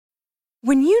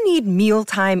When you need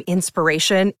mealtime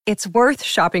inspiration, it's worth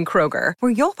shopping Kroger,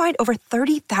 where you'll find over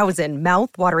 30,000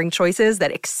 mouth-watering choices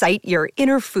that excite your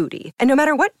inner foodie. And no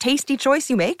matter what tasty choice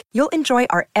you make, you'll enjoy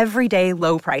our everyday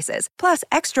low prices, plus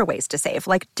extra ways to save,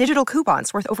 like digital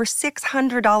coupons worth over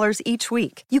 $600 each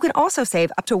week. You can also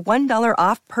save up to $1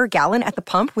 off per gallon at the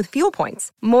pump with fuel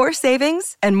points. More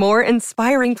savings and more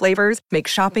inspiring flavors make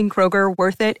shopping Kroger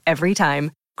worth it every time.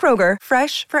 Kroger,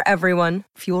 fresh for everyone.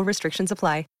 Fuel restrictions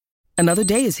apply. Another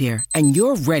day is here, and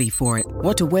you're ready for it.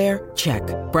 What to wear? Check.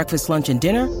 Breakfast, lunch, and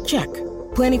dinner? Check.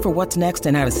 Planning for what's next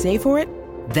and how to save for it?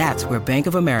 That's where Bank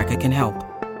of America can help.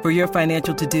 For your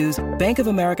financial to-dos, Bank of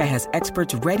America has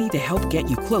experts ready to help get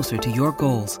you closer to your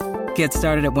goals. Get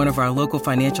started at one of our local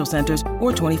financial centers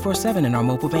or 24/7 in our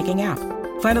mobile banking app.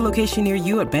 Find a location near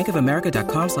you at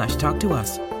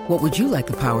bankofamerica.com/talktous. What would you like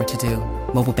the power to do?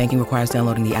 Mobile banking requires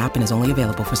downloading the app and is only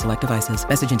available for select devices.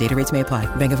 Message and data rates may apply.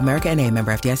 Bank of America N.A.,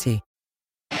 member FDIC.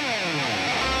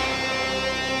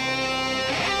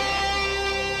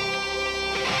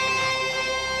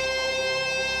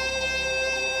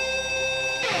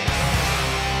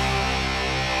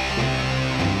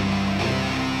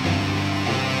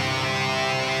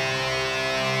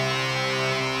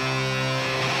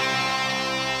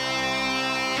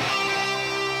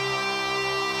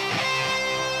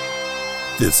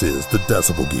 This is the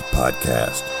Decibel Geek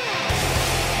Podcast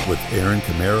with Aaron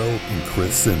Camaro and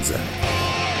Chris Czynszak.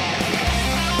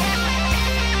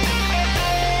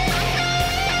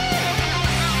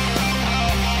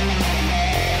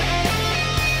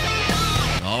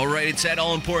 All right, it's that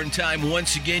all-important time.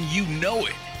 Once again, you know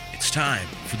it. It's time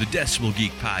for the Decibel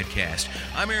Geek Podcast.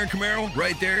 I'm Aaron Camaro.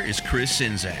 Right there is Chris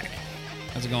Czynszak.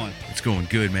 How's it going? It's going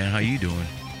good, man. How you doing?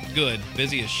 Good.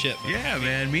 Busy as shit. Yeah,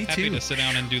 man. Me happy too. To sit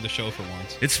down and do the show for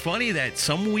once. It's funny that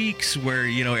some weeks where,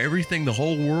 everything, the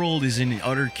whole world is in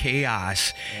utter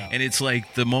chaos. Yeah. And it's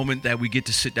like the moment that we get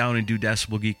to sit down and do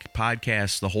Decibel Geek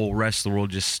Podcast, the whole rest of the world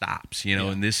just stops, Yeah.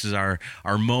 And this is our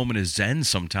moment of zen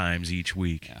sometimes each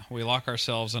week. Yeah. We lock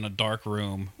ourselves in a dark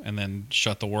room and then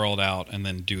shut the world out and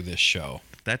then do this show.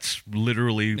 That's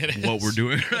literally what we're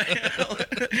doing right now.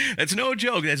 That's no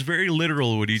joke. That's very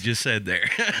literal what he just said there.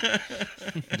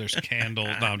 There's candles.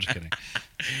 No, I'm just kidding.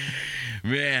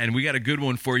 Man, we got a good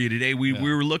one for you today. We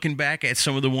were looking back at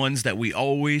some of the ones that we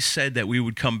always said that we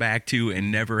would come back to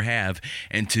and never have.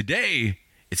 And today,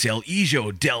 it's El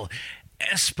Hijo del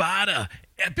Espada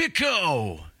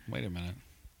Epico. Wait a minute.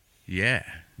 Yeah.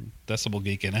 Decibel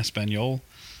Geek in Espanol.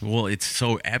 Well, it's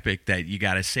so epic that you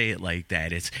got to say it like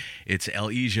that. It's El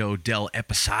Hijo del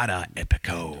Episada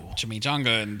Epico.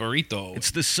 Chimichanga and burrito. It's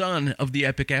the son of the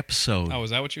epic episode. Oh, is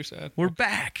that what you said? We're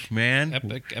back, man.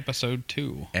 Epic episode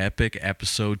 2. Epic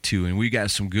episode 2. And we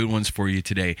got some good ones for you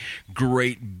today.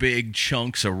 Great big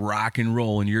chunks of rock and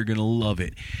roll, and you're going to love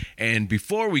it. And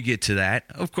before we get to that,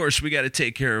 of course, we got to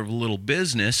take care of a little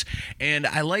business. And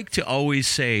I like to always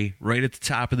say right at the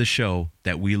top of the show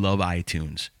that we love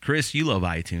iTunes. Chris, you love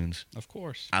iTunes. Of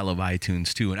course. I love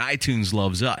iTunes too, and iTunes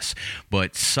loves us.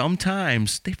 But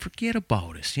sometimes they forget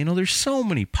about us. There's so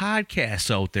many podcasts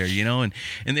out there, and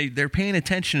they're paying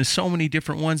attention to so many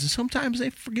different ones, and sometimes they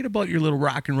forget about your little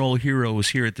rock and roll heroes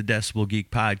here at the Decibel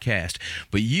Geek Podcast.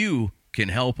 But you can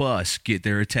help us get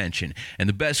their attention. And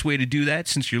the best way to do that,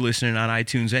 since you're listening on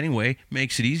iTunes anyway,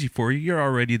 makes it easy for you. You're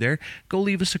already there. Go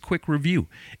leave us a quick review.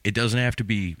 It doesn't have to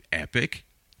be epic,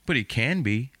 but it can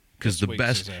be, because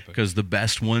the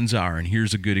best ones are. And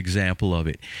here's a good example of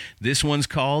it. This one's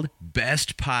called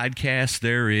Best Podcast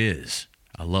There Is.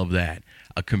 I love that.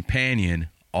 A companion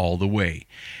all the way.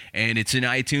 And it's in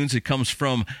iTunes. It comes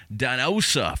from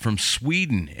Danosa from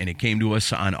Sweden, and it came to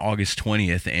us on August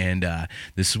 20th. And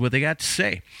this is what they got to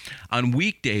say. On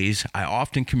weekdays, I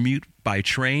often commute by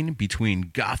train between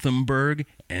Gothenburg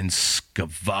and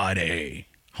Skavade.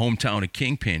 Hometown of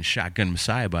Kingpin, Shotgun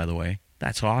Messiah, by the way.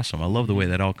 That's awesome. I love the way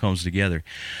that all comes together.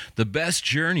 The best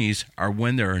journeys are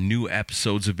when there are new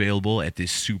episodes available at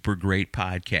this super great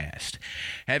podcast.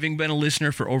 Having been a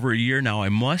listener for over a year now, I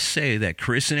must say that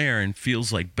Chris and Aaron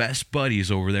feels like best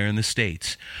buddies over there in the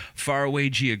States. Far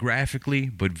away geographically,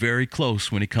 but very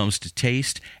close when it comes to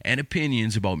taste and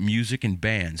opinions about music and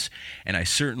bands. And I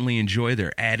certainly enjoy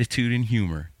their attitude and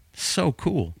humor. So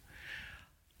cool.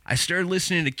 I started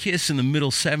listening to Kiss in the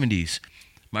middle 70s.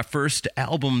 My first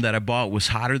album that I bought was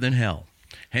Hotter Than Hell.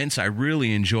 Hence, I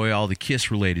really enjoy all the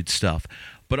Kiss-related stuff,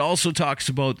 but also talks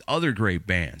about other great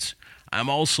bands. I'm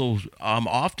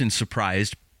often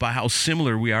surprised by how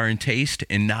similar we are in taste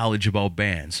and knowledge about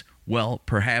bands. Well,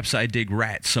 perhaps I dig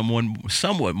Rat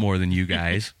somewhat more than you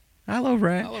guys. I love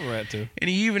Rat. I love Rat, too. And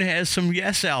he even has some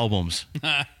Yes albums.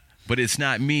 But it's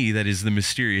not me that is the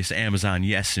mysterious Amazon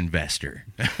Yes investor.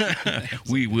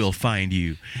 We will find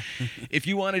you. If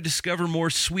you want to discover more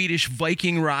Swedish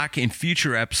Viking rock in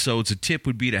future episodes, a tip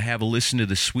would be to have a listen to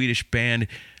the Swedish band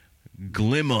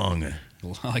Glimung.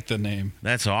 I like the name.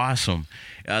 That's awesome.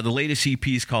 The latest EP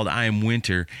is called I Am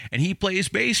Winter, and he plays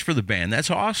bass for the band. That's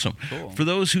awesome. Cool. For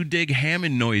those who dig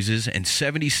Hammond noises and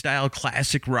 70s-style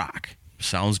classic rock,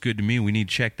 sounds good to me. We need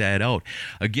to check that out.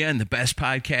 Again, the best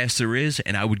podcast there is,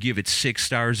 and I would give it 6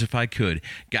 stars if I could.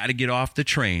 Got to get off the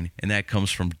train, and that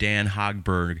comes from Dan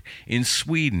Hagberg in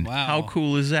Sweden. Wow. How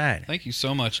cool is that? Thank you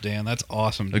so much, Dan. That's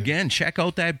awesome, dude. Again, check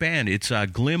out that band. It's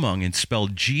Glimung, and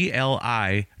spelled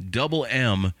Glimung.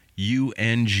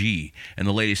 And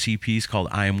the latest EP is called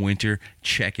I Am Winter.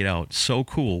 Check it out. So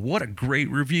cool. What a great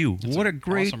review. What a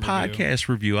great awesome podcast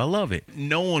review. I love it.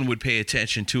 No one would pay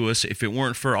attention to us if it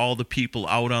weren't for all the people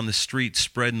out on the street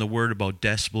spreading the word about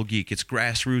Decibel Geek. It's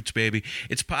grassroots, baby.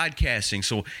 It's podcasting.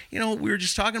 So, we were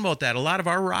just talking about that. A lot of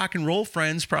our rock and roll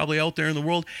friends probably out there in the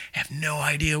world have no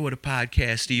idea what a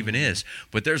podcast even is.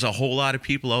 But there's a whole lot of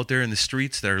people out there in the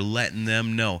streets that are letting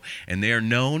them know. And they are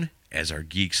known as our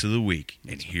Geeks of the Week,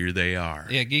 and here they are.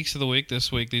 Yeah, Geeks of the Week this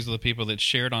week. These are the people that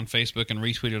shared on Facebook and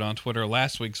retweeted on Twitter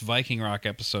last week's Viking Rock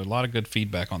episode. A lot of good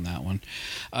feedback on that one.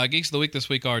 Geeks of the Week this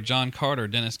week are John Carter,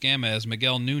 Dennis Gamez,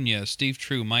 Miguel Nunez, Steve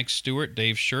True, Mike Stewart,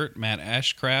 Dave Shirt, Matt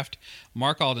Ashcraft,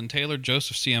 Mark Alden Taylor,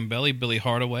 Joseph Ciambelli, Billy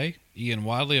Hardaway, Ian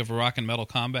Wadley of Rock and Metal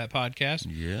Combat Podcast,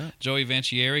 Joey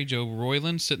Vancieri, Joe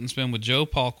Royland, Sit and Spin with Joe,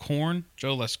 Paul Korn,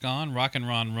 Joe Lescon, Rock and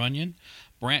Ron Runyon,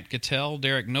 Brant Cattell,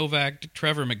 Derek Novak,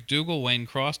 Trevor McDougall, Wayne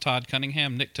Cross, Todd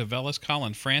Cunningham, Nick Tavelis,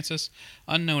 Colin Francis,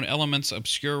 Unknown Elements,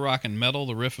 Obscure Rock and Metal,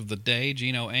 The Riff of the Day,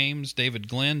 Gino Ames, David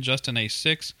Glenn, Justin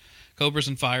A6, Cobras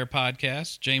and Fire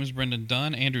Podcast, James Brendan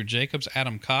Dunn, Andrew Jacobs,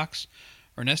 Adam Cox,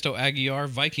 Ernesto Aguiar,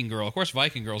 Viking Girl. Of course,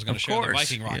 Viking Girl is going to share the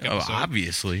Viking Rock episode.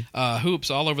 Obviously. Hoops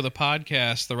all over the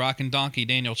podcast, The Rockin' Donkey,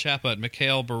 Daniel Chapat,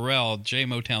 Mikhail Burrell, J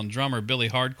Motown Drummer, Billy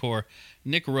Hardcore,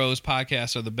 Nick Rose,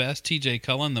 Podcasts Are the Best, TJ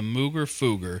Cullen, The Mooger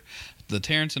Fooger, The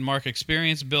Terrence and Mark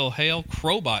Experience, Bill Hale,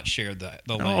 Crowbot shared the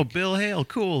link. Oh, Bill Hale,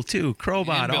 cool, too.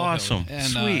 Crowbot, awesome. And,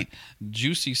 sweet.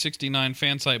 Juicy69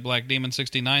 Fansite, Black Demon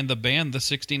 69, the band The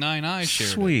 69 Eyes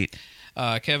shared Sweet.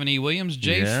 Kevin E. Williams,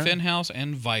 Jay Finhouse,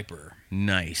 and Viper.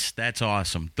 Nice. That's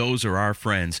awesome. Those are our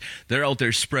friends. They're out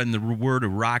there spreading the word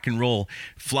of rock and roll,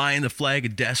 flying the flag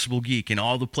of Decibel Geek in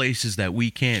all the places that we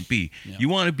can't be. Yeah. You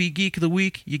want to be Geek of the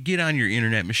Week? You get on your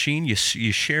internet machine, you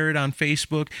share it on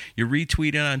Facebook, you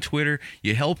retweet it on Twitter,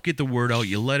 you help get the word out,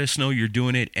 you let us know you're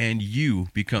doing it, and you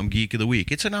become Geek of the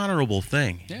Week. It's an honorable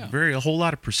thing. Yeah. A whole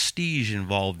lot of prestige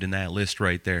involved in that list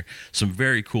right there. Some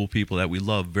very cool people that we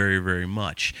love very, very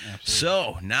much. Absolutely.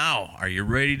 So, now, are you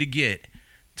ready to get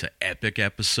to epic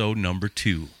episode number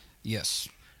 2? Yes.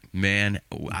 Man,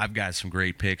 I've got some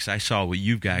great picks. I saw what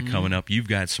you've got coming up. You've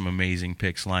got some amazing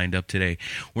picks lined up today.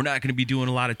 We're not going to be doing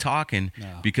a lot of talking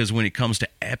because when it comes to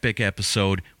epic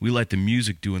episode, we let the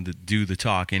music do the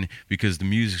talking because the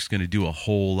music's going to do a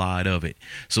whole lot of it.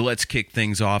 So let's kick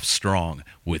things off strong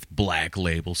with Black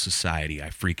Label Society. I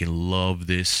freaking love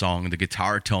this song. The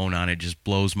guitar tone on it just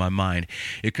blows my mind.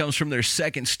 It comes from their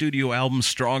second studio album,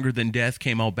 Stronger Than Death,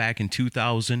 came out back in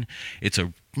 2000. It's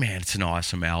an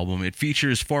awesome album. It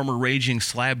features former Raging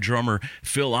Slab drummer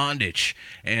Phil Ondich,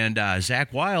 and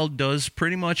Zakk Wylde does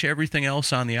pretty much everything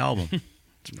else on the album.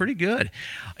 It's pretty good.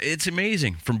 It's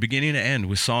amazing from beginning to end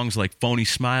with songs like Phony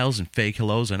Smiles and Fake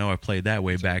Hellos. I know I played that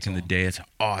way back in the day. It's an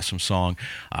awesome song.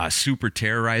 Super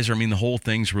Terrorizer. I mean, the whole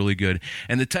thing's really good.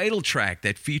 And the title track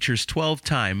that features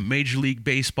 12-time Major League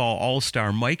Baseball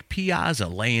All-Star Mike Piazza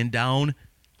laying down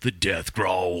the death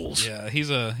growls. Yeah, he's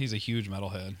a huge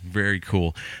metalhead. Very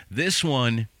cool. This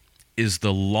one is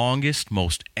the longest,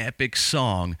 most epic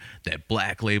song that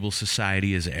Black Label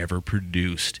Society has ever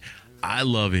produced. I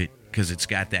love it because it's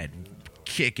got that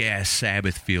kick-ass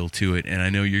Sabbath feel to it, and I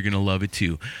know you're going to love it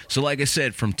too. So like I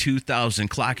said, from 2000,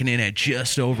 clocking in at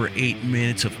just over 8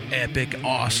 minutes of epic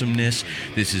awesomeness,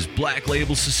 this is Black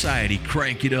Label Society.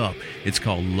 Crank it up. It's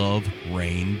called Love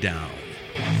Rain Down.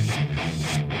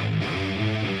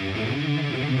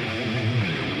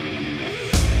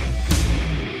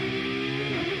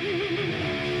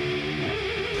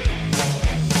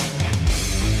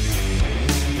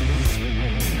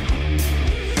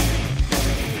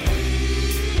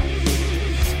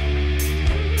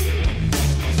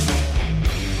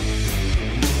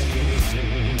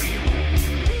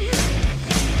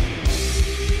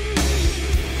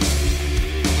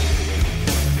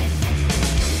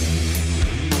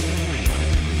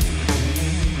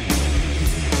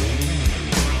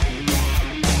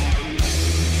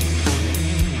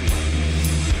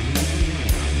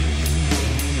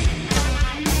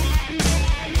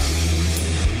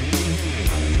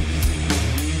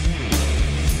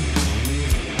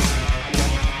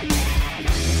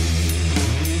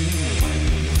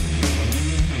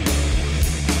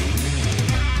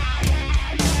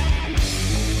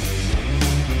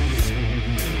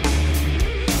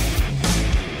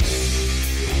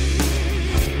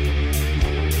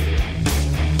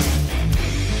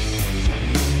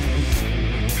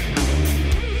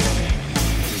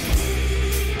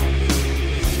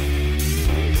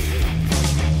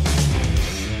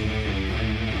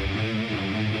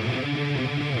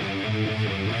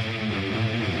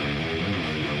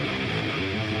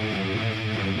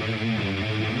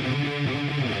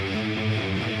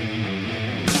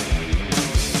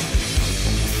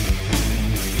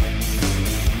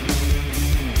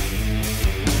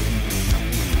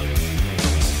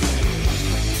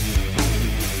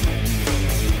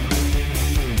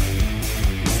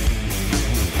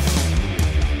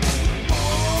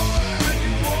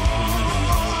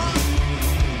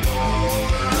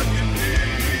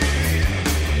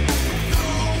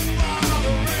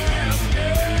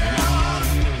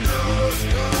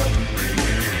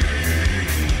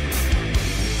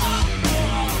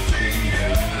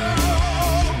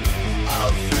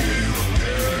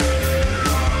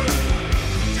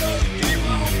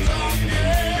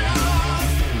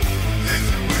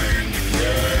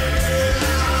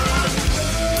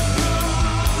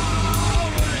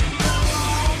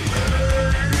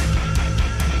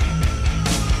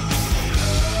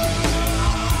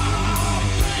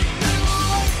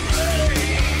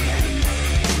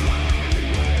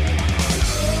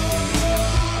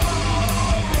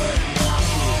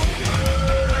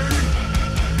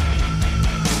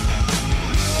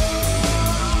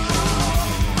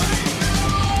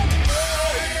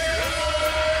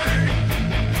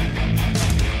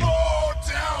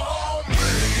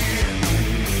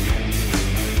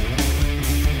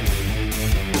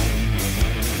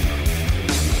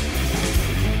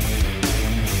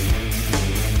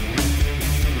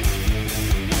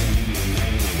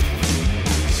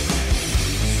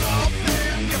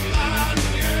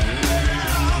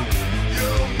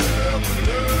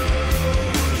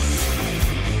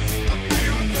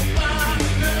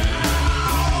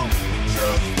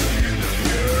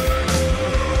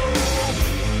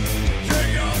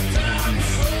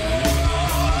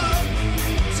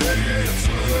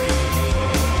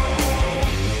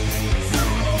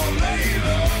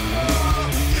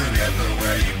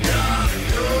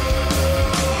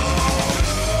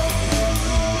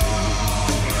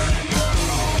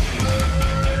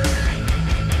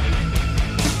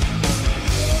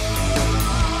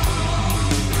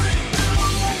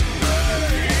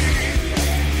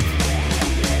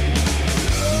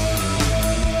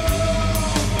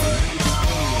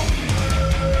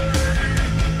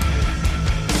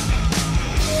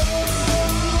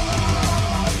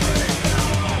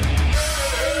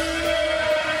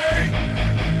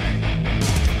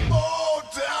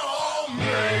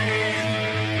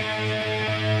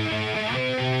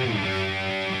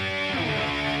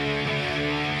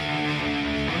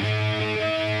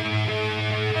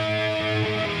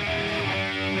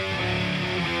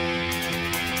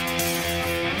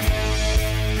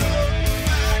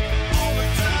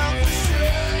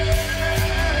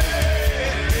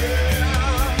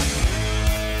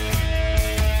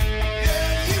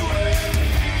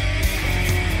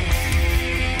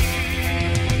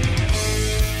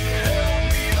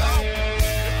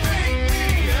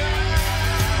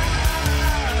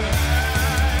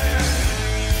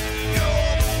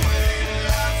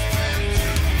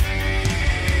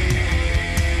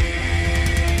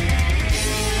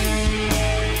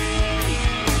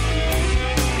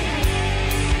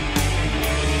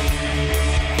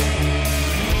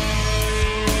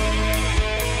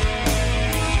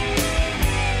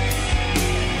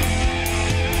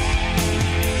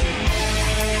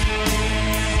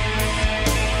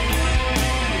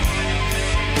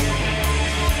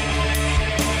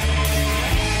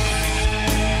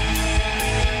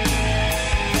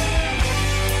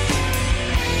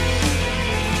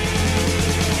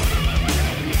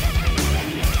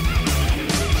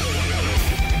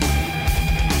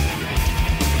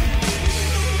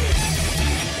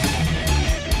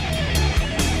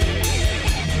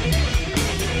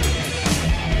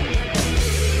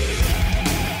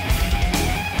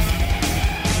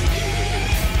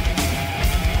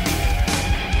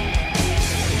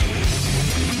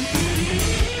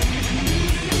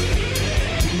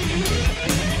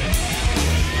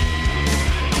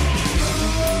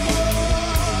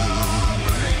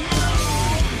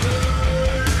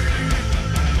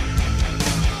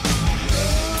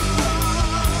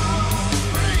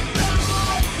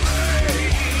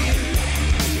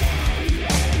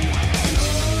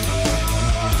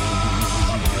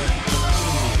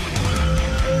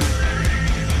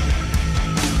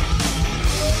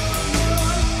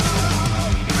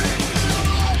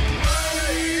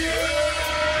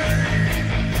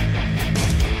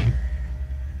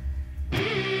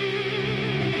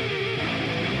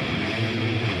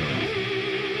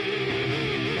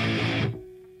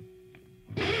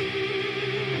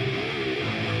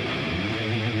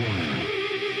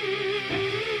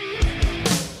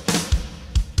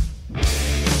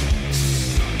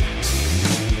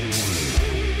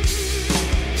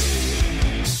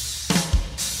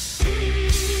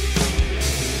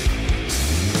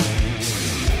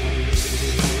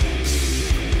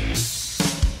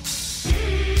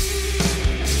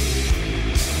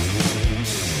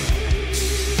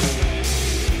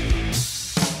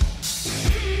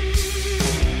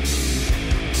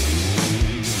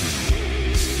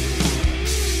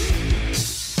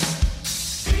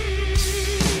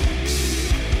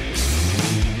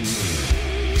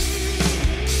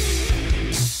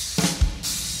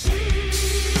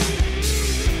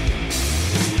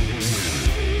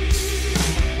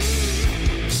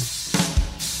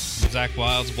 Zakk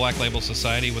Wylde's Black Label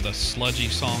Society with a sludgy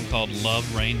song called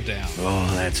Love Rain Down.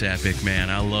 Oh, that's epic, man.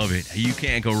 I love it. You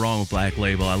can't go wrong with Black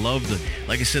Label. I love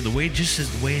like I said, the way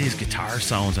his guitar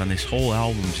sounds on this whole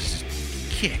album just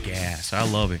kick ass. I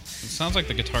love it. It sounds like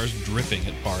the guitar's dripping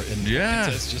at part. And Yeah.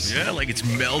 it's just, like it's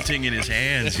melting in his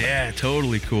hands. Yeah,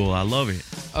 totally cool. I love it.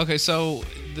 Okay, so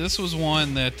this was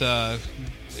one that,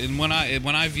 and when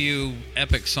I view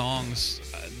epic songs,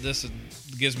 this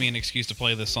gives me an excuse to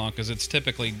play this song because it's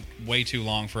typically way too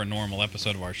long for a normal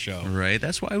episode of our show. Right.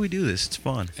 That's why we do this. It's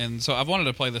fun. And so I've wanted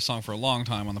to play this song for a long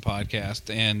time on the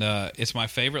podcast, and it's my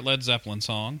favorite Led Zeppelin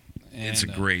song. And, It's a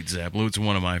great Zeppelin. It's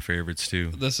one of my favorites,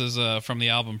 too. This is from the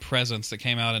album Presence that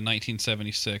came out in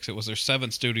 1976. It was their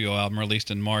 7th studio album released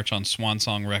in March on Swan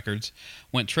Song Records.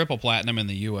 Went triple platinum in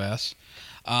the U.S.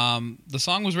 The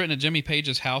song was written at Jimmy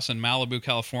Page's house in Malibu,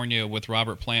 California with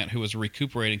Robert Plant, who was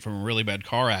recuperating from a really bad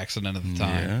car accident at the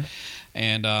time. Yeah.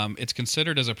 And it's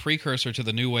considered as a precursor to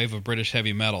the new wave of British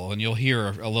heavy metal, and you'll hear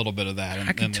a little bit of that.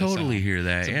 I can totally hear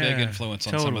that. It's a big influence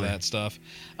on some of that stuff.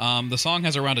 The song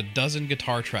has around a dozen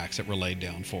guitar tracks that were laid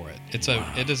down for it.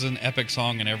 It is an epic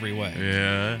song in every way.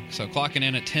 Yeah. So clocking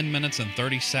in at 10 minutes and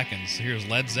 30 seconds, here's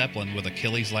Led Zeppelin with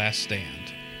Achilles' Last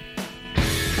Stand.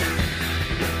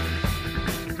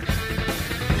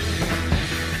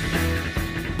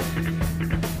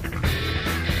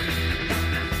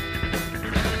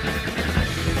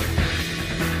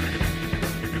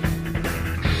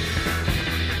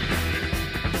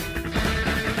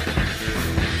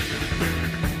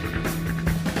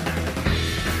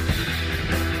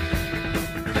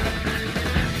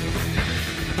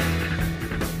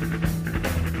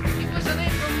 It was an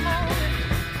April morning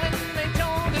when they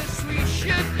told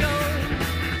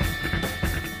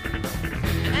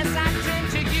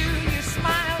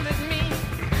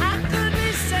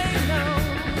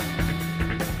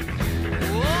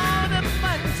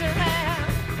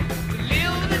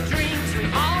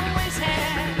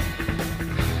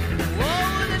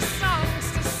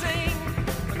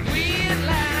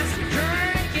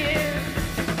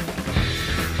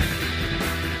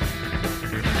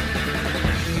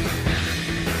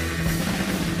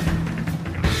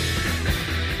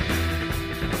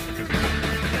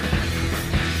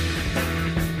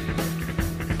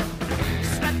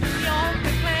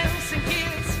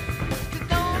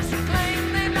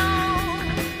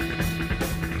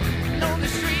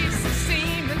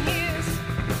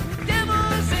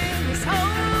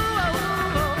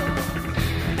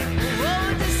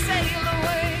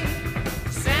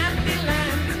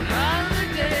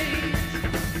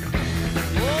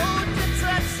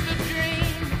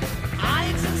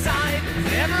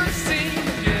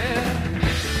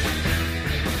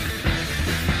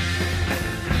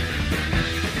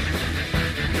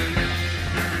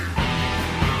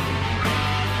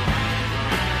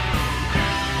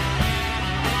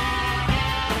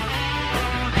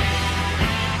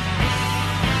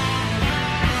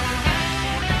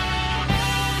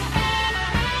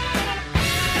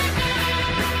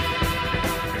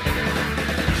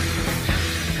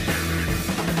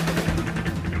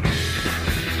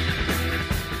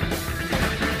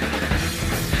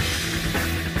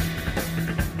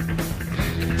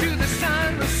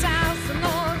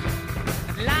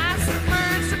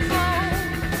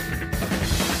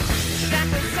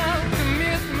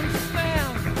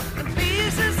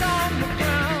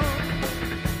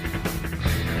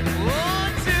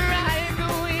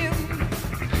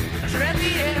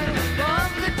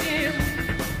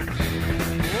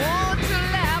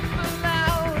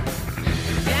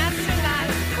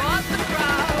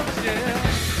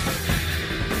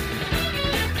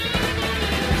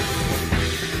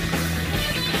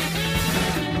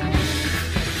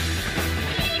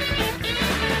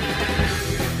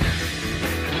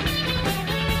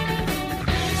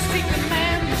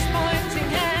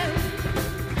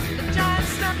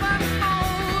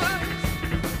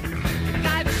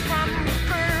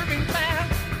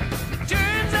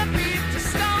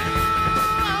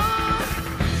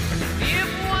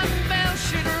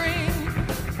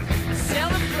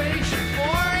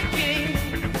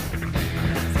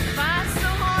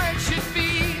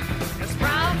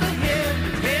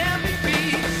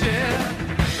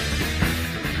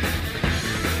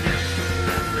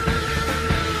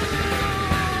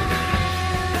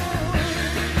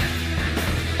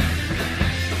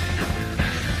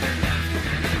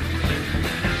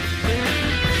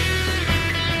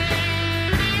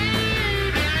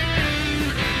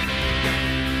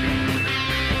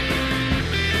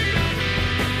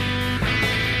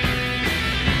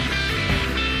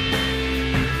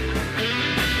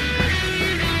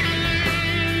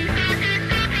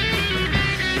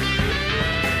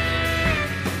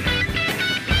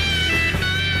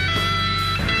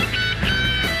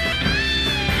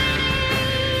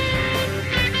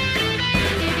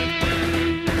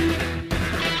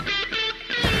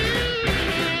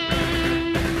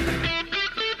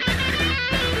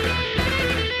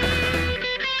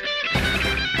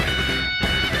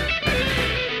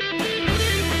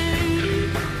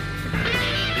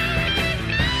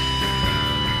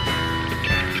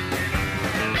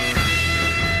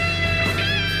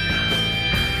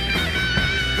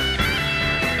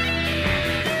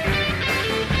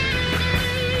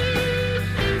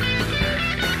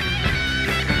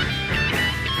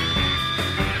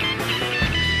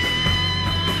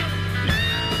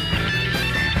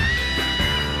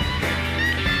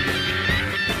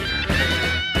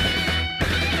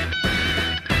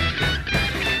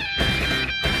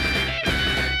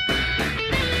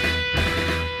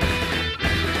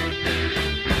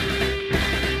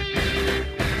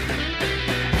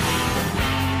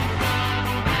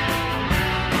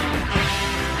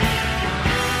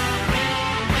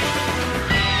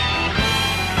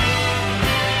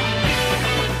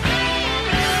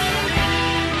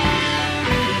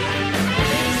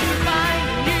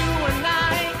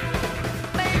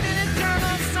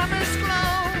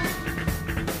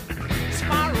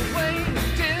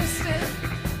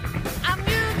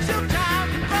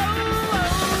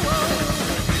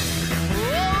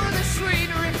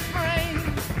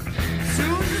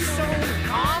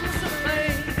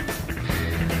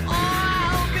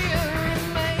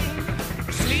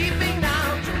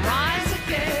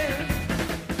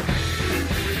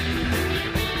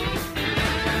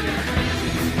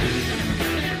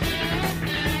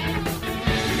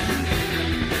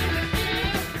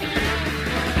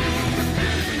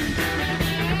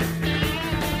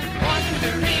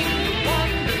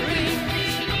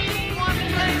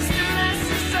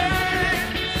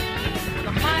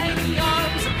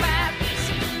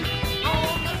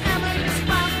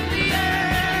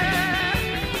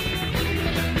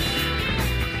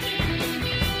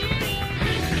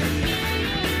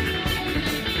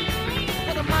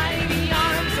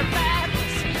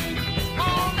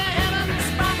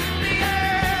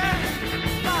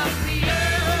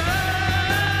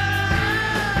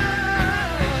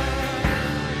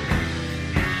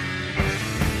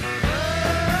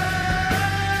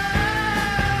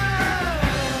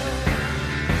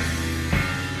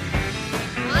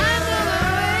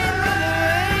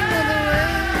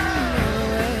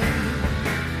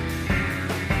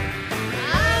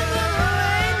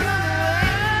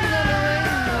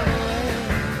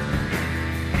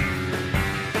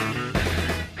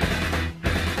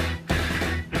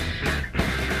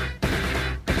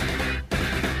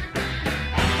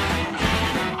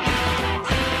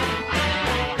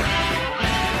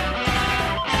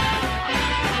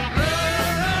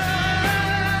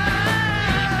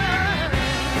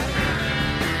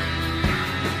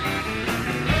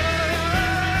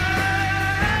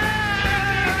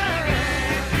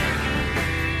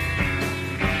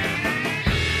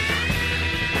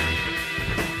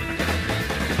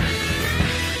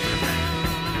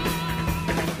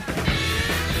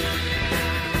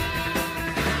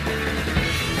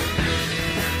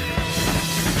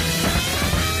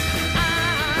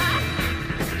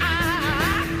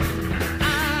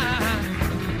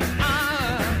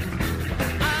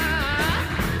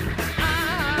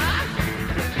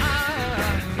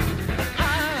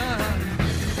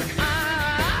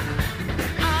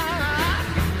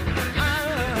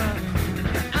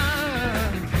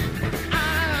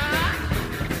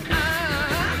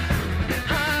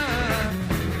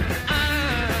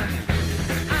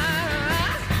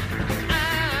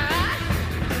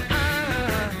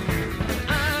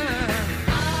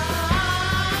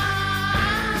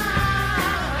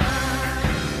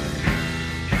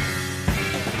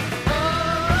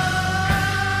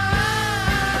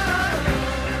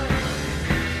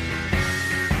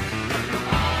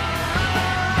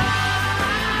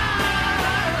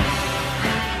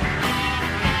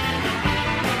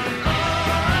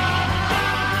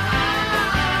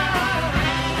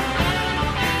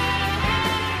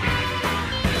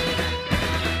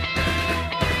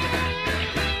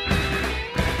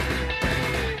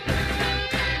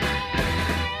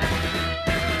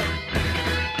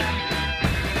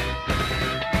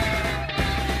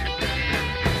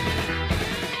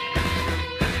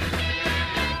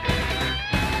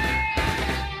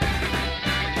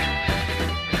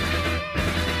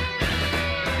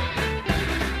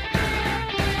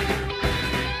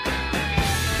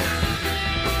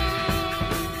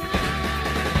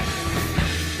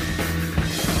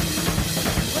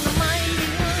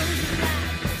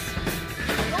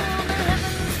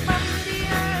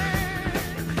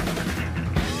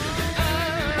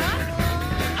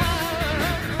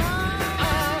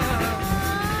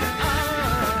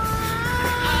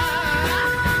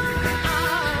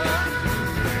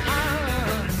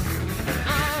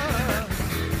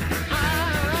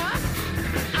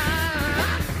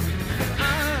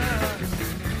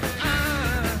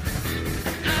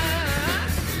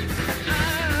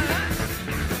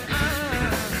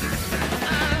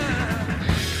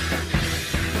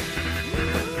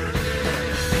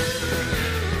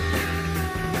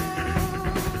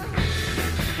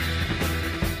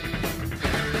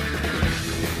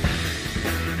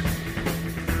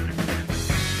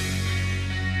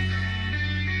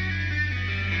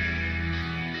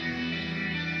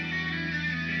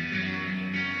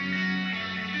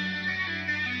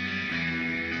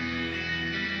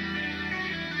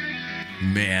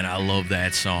Man, I love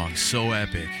that song. So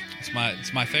epic.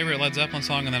 It's my favorite Led Zeppelin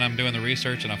song, and then I'm doing the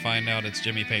research and I find out it's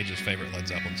Jimmy Page's favorite Led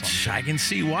Zeppelin song. I can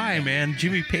see why, man.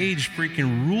 Jimmy Page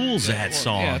freaking rules that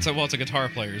song. Yeah, it's a guitar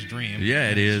player's dream. Yeah,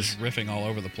 it is. Just riffing all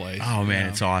over the place. Oh man,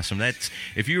 it's awesome. That's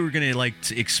if you were gonna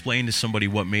to explain to somebody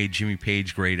what made Jimmy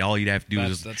Page great, all you'd have to do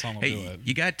is that song will hey, do it.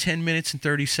 You got 10 minutes and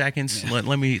 30 seconds. Yeah.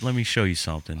 Let me show you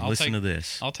something. Listen to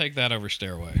this. I'll take that over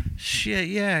Stairway. Shit,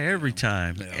 yeah, every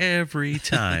time. Yeah. Every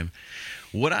time.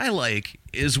 What I like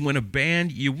is when a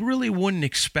band you really wouldn't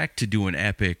expect to do an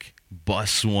epic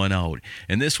busts one out.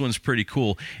 And this one's pretty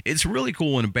cool. It's really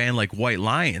cool when a band like White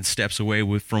Lion steps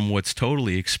away from what's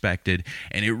totally expected,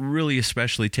 and it really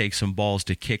especially takes some balls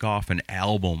to kick off an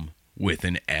album with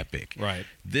an epic. Right.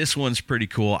 This one's pretty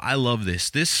cool. I love this.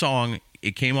 This song,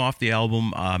 it came off the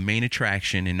album Main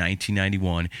Attraction in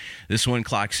 1991. This one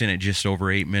clocks in at just over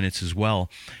 8 minutes as well.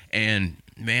 And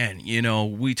man,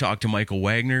 we talked to Michael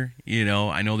Wagner.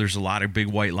 I know there's a lot of big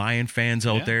White Lion fans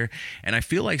out there. And I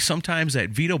feel like sometimes that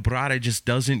Vito Bratta just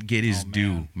doesn't get his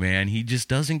due, man. He just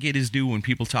doesn't get his due when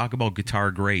people talk about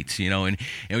guitar greats, And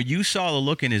you saw the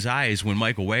look in his eyes when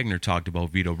Michael Wagner talked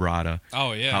about Vito Bratta.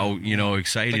 Oh, yeah. How,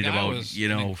 excited about,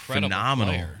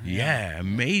 phenomenal. Player. Yeah,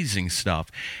 amazing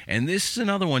stuff. And this is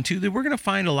another one, too, that we're going to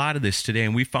find a lot of this today.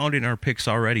 And we found it in our picks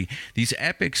already. These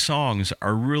epic songs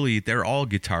are really, they're all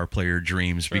guitar player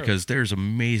dreams. Because there's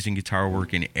amazing guitar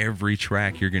work in every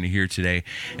track you're going to hear today,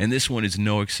 and this one is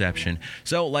no exception.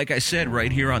 So, like I said,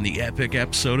 right here on the epic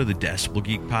episode of the Decibel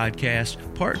Geek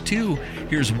Podcast, Part 2,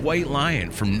 here's White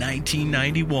Lion from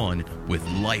 1991 with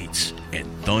Lights and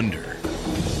Thunder.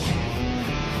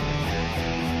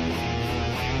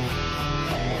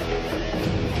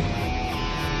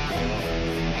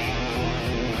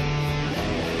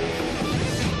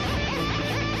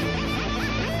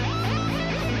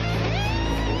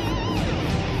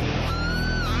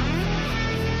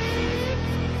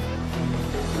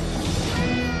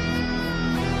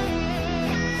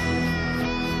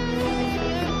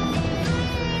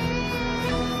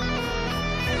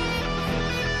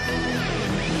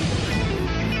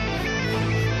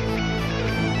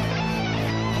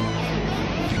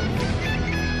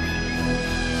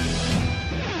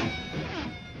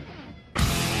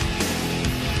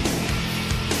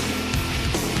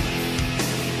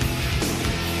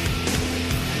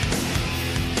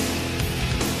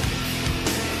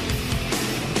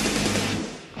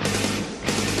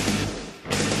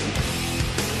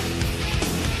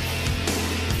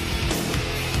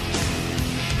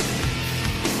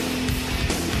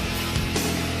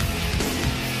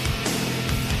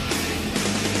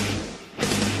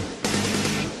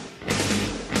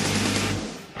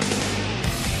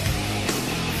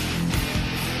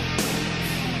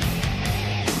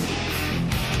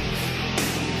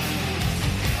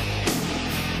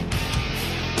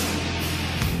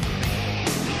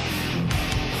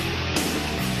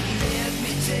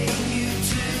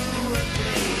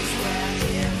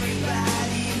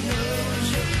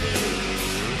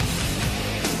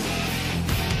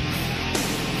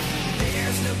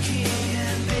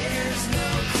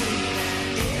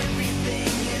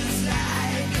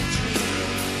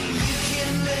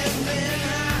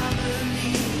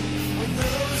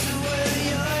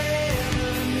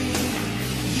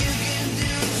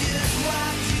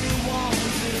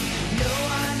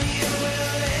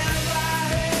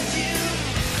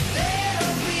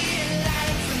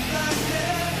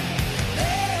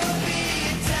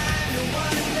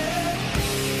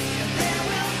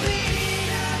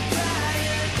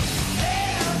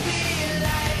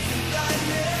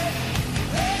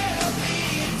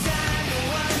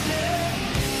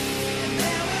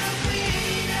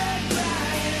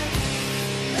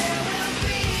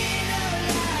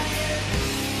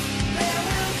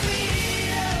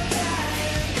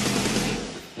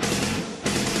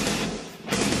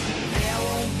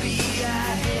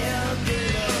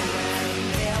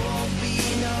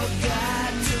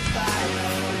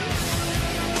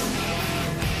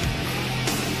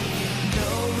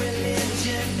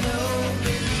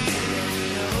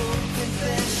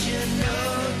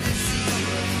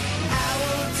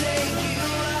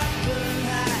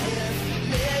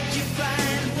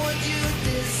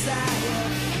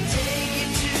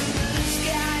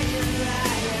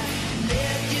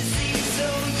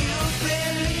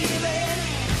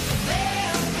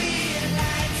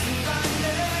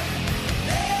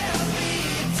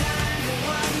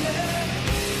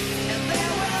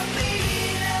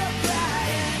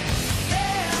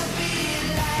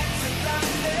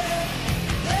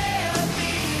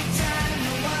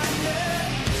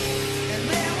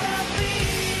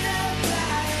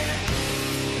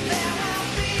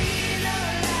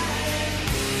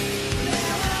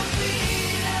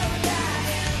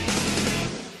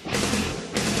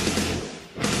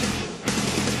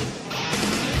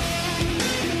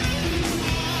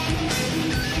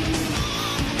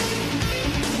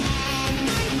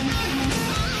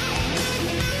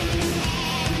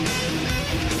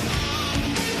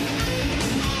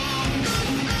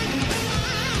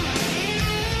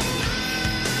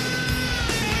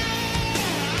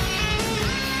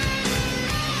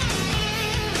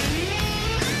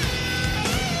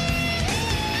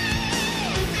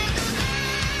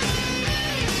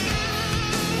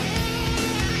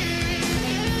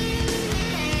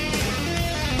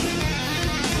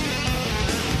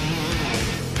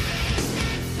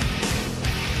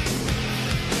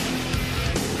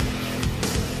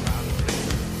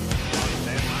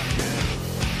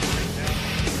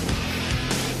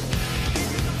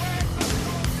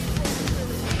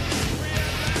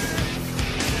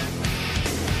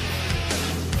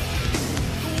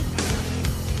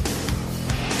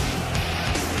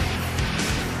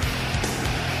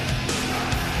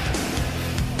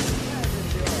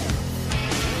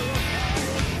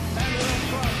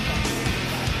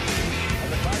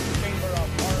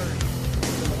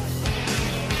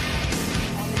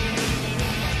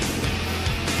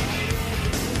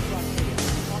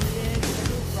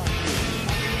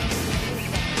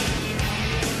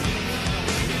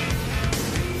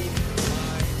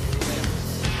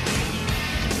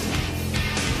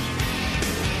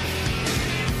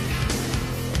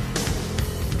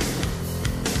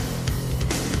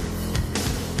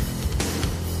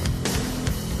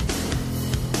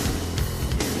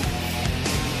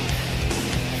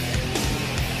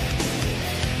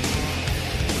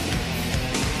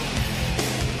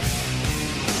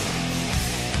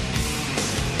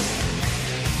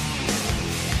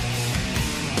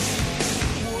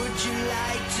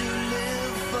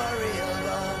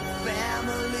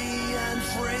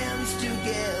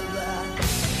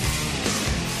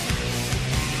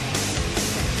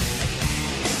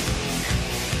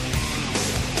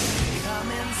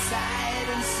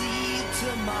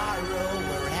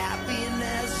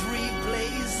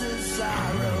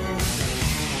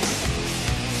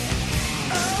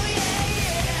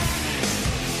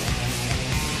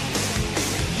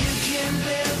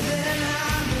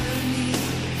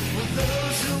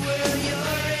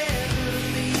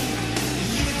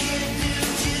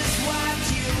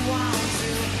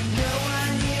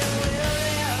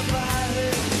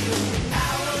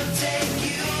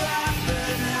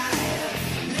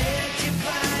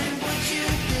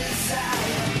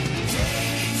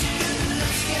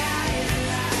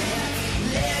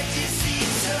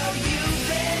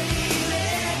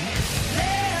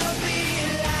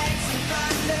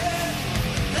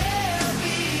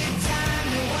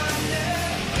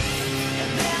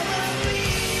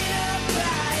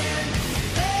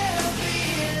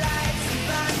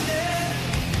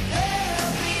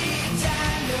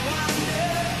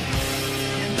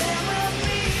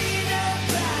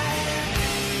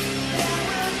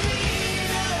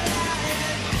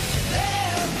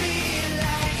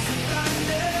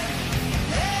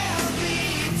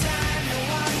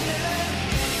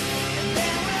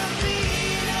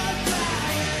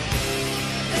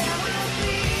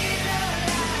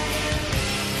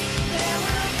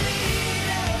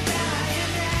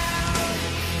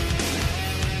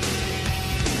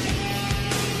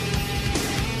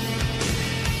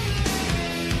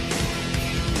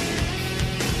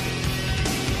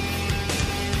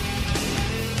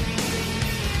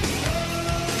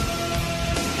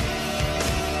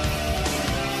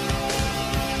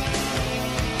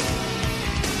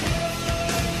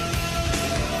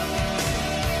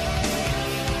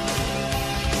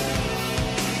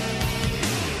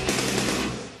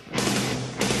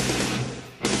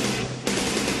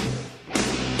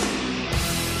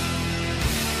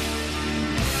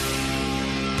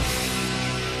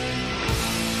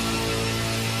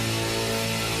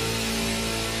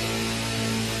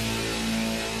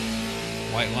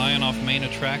 White Lion off Main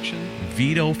Attraction.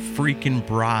 Vito freaking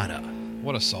Bratta.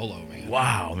 What a solo, man.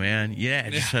 Wow, man. Yeah,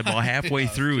 just about halfway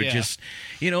through it just,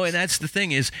 and that's the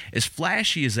thing is, as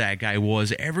flashy as that guy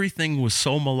was, everything was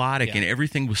so melodic and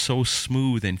everything was so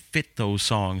smooth and fit those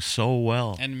songs so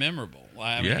well. And memorable.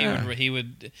 I mean, he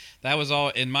would. That was all,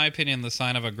 in my opinion, the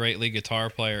sign of a great lead guitar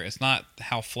player. It's not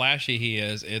how flashy he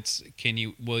is. It's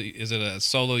is it a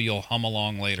solo you'll hum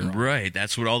along later on? Right.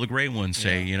 That's what all the great ones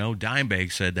say.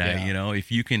 Dimebag said that.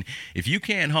 If you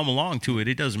can't hum along to it,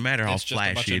 it doesn't matter how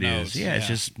flashy it is. Yeah, it's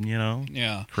just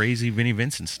crazy Vinnie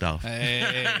Vincent stuff.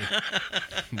 Hey,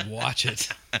 watch it.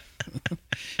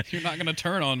 You're not going to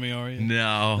turn on me, are you?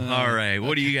 No. All right.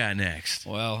 What do you got next?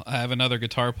 Well, I have another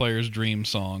guitar player's dream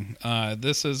song. I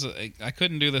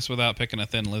couldn't do this without picking a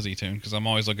Thin Lizzy tune because I'm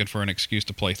always looking for an excuse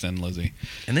to play Thin Lizzy.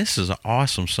 And this is an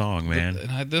awesome song,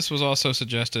 man. This was also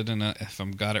suggested, and if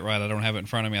I've got it right, I don't have it in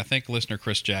front of me. I think listener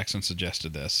Chris Jackson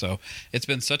suggested this. So it's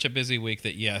been such a busy week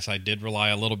that, yes, I did rely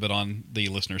a little bit on the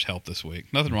listener's help this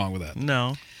week. Nothing wrong with that.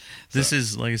 No. This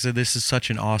is, like I said, this is such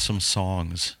an awesome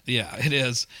songs. Yeah, it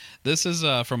is. This is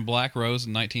from Black Rose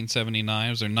in 1979. It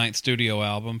was their 9th studio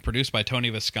album, produced by Tony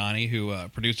Visconti, who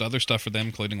produced other stuff for them,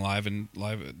 including Live and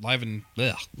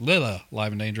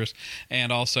Dangerous,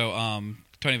 and also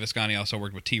Tony Visconti also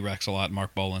worked with T-Rex a lot, and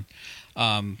Mark Bolan.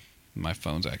 My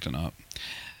phone's acting up.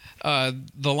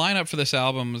 The lineup for this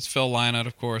album is Phil Lynott,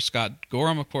 of course, Scott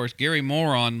Gorham, of course, Gary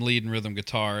Moore on lead and rhythm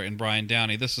guitar, and Brian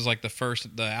Downey. This is like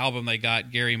the album they got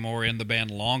Gary Moore in the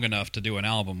band long enough to do an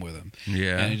album with him.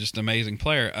 Yeah. And he's just an amazing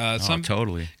player.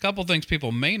 Totally. A couple things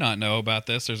people may not know about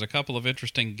this. There's a couple of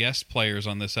interesting guest players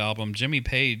on this album. Jimmy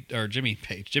Bain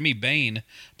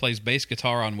plays bass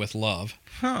guitar on With Love.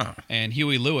 Huh. And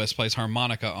Huey Lewis plays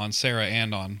harmonica on Sarah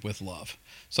and on With Love.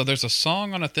 So there's a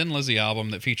song on a Thin Lizzy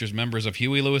album that features members of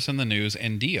Huey Lewis and the News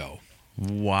and Dio.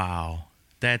 Wow.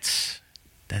 That's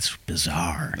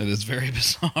bizarre. It is very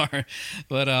bizarre.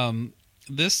 But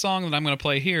this song that I'm going to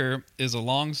play here is a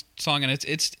long song, and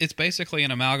it's basically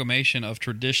an amalgamation of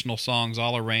traditional songs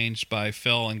all arranged by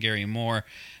Phil and Gary Moore,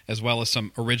 as well as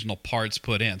some original parts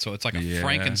put in. So it's like a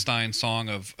Frankenstein song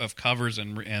of covers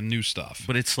and new stuff.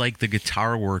 But it's like the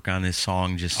guitar work on this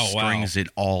song just strings it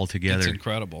all together. It's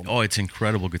incredible. Oh, it's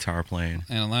incredible guitar playing.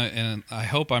 And I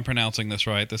hope I'm pronouncing this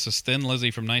right. This is Thin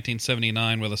Lizzy from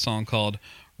 1979 with a song called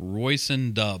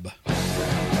Royson Dub.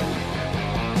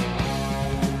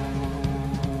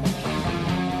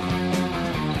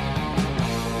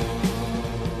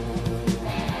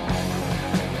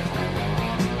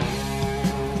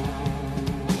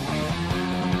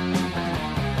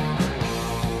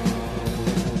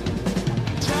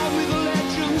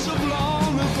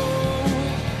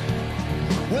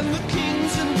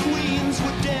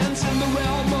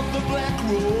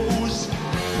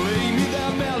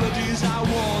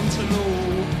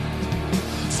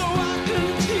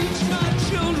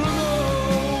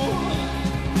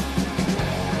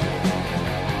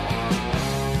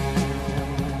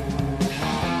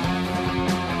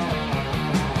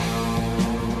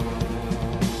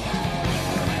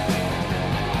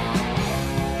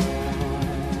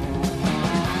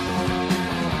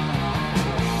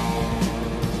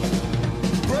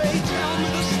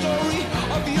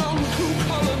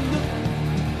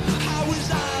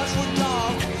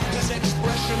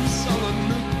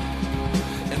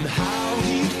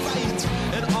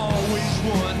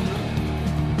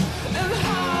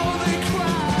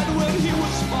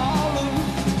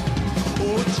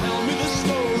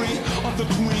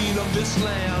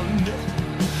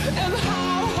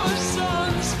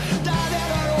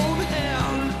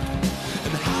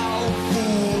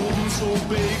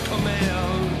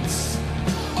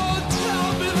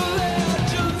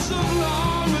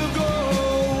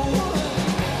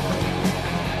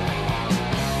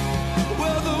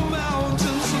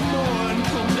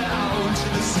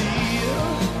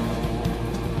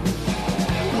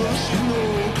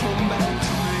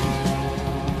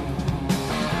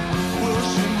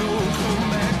 Come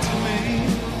back to me.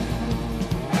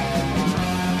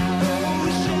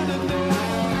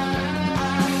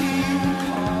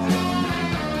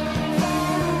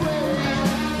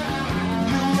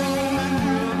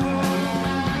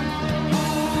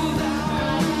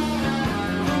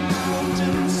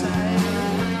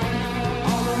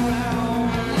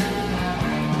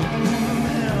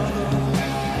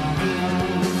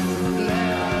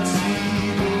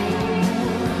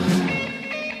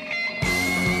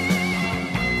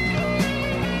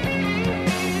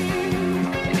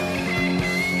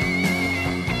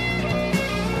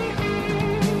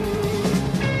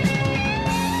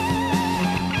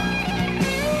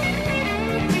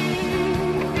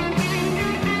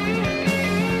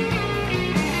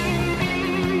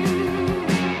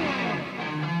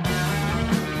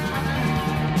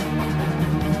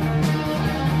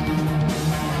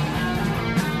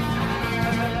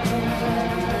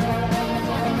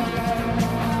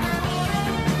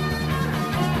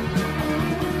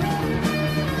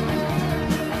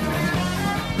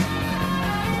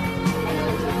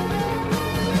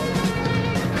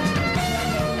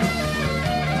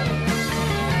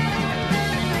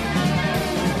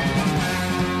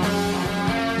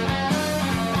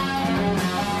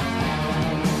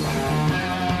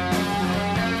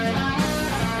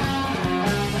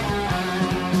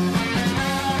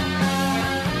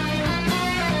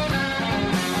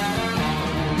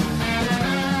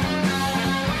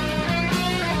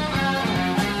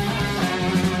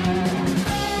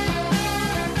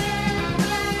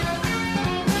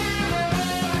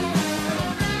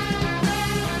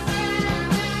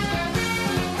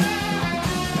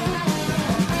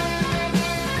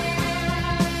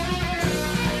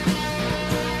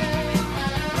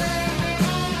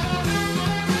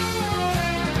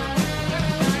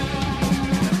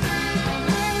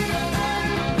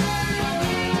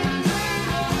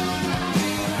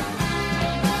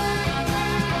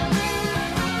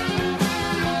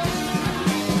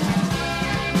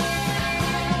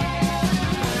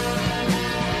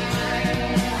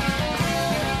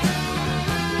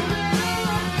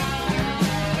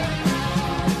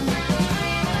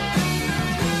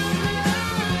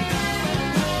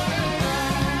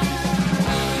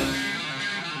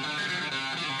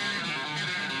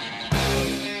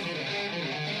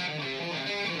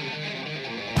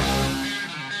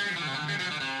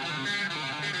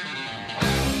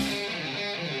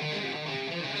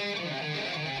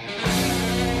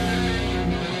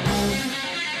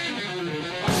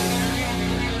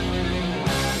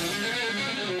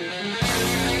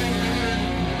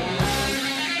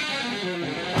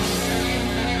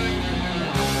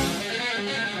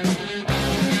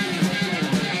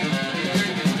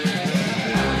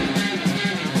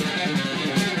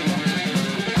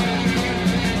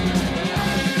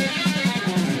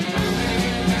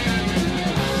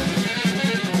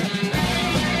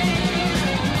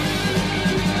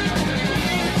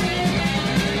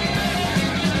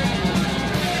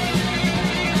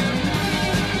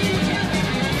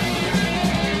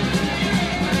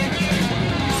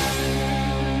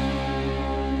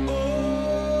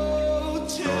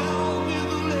 tell me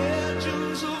the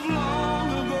legends of long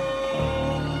ago,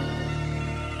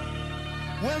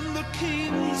 when the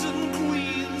kings and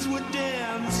queens would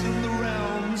dance in the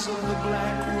realms of the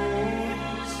Black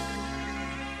Rose,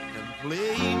 and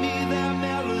play me their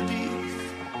melodies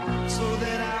so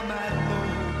that I might know.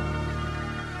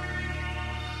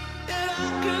 And I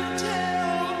could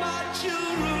tell my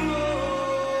children,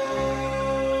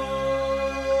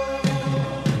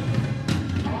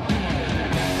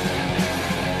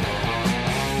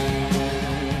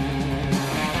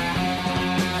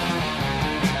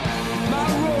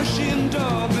 Russian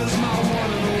dove is my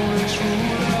one and only true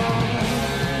love.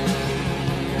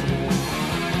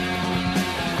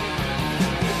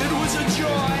 It was a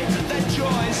joy that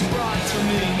Joyce brought to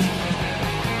me,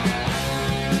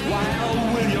 while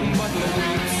William Butler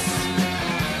waits.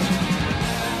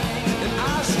 And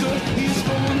Oscar, he's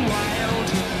going wild.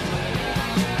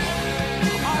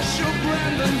 Usher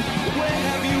Brandon, where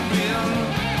have you been?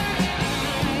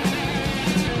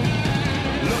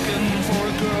 Looking for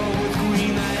a girl with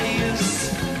green eyes.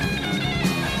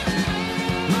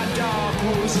 My dog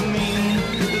Rosaline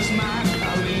is my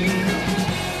Colleen.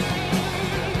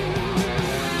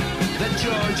 That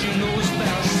Georgie knows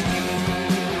best.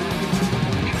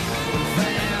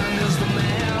 Van is the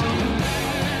man.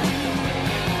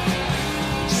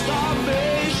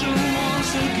 Starvation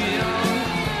once again.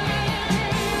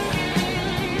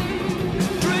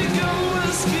 Drinking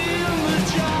whiskey in the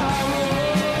jar.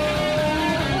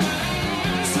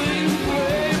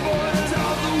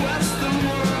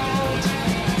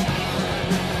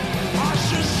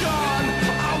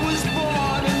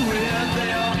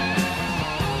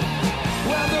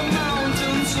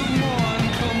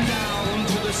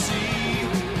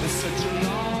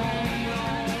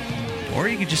 Or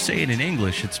you could just say it in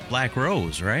English. It's Black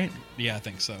Rose, right? Yeah, I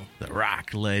think so. The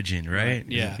rock legend, right?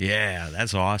 Yeah. Yeah,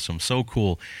 that's awesome. So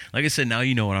cool. Like I said, now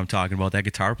you know what I'm talking about. That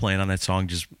guitar playing on that song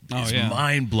just is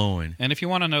mind-blowing. And if you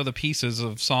want to know the pieces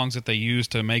of songs that they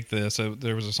used to make this,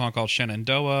 there was a song called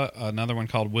Shenandoah, another one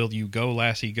called Will You Go,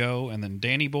 Lassie Go, and then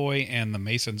Danny Boy and the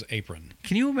Mason's Apron.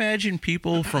 Can you imagine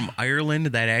people from Ireland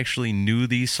that actually knew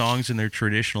these songs in their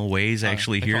traditional ways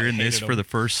actually hearing this for the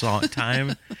first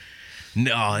time?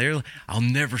 No, I'll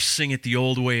never sing it the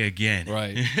old way again.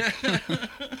 Right.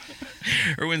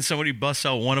 Or when somebody busts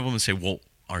out one of them and say, well,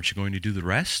 aren't you going to do the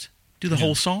rest? Do the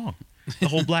whole song. The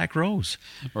whole Black Rose.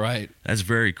 Right. That's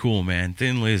very cool, man.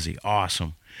 Thin Lizzy.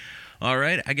 Awesome. All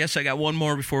right. I guess I got one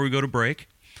more before we go to break.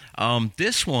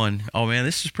 This one, oh man,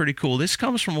 this is pretty cool. This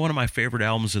comes from one of my favorite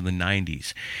albums of the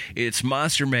 90s. It's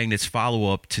Monster Magnet's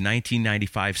follow-up to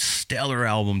 1995's stellar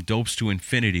album, Dopes to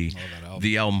Infinity,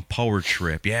 the album Power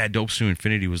Trip. Yeah, Dopes to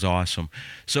Infinity was awesome.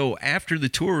 So after the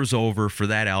tour was over for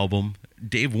that album,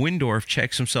 Dave Windorf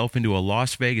checks himself into a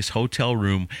Las Vegas hotel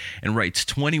room and writes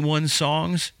 21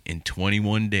 songs in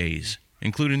 21 days,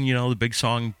 including, the big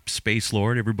song Space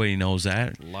Lord. Everybody knows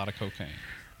that. A lot of cocaine.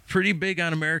 Pretty big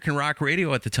on American rock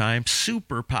radio at the time.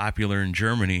 Super popular in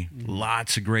Germany.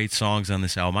 Lots of great songs on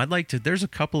this album. There's a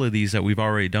couple of these that we've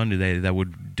already done today that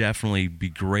would definitely be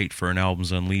great for an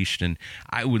Albums Unleashed, and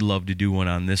I would love to do one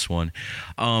on this one.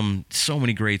 So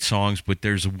many great songs, but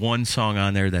there's one song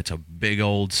on there that's a big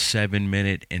old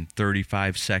 7-minute and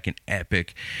 35-second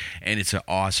epic, and it's an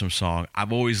awesome song.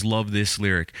 I've always loved this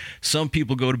lyric. Some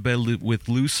people go to bed with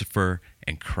Lucifer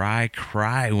and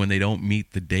cry when they don't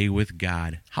meet the day with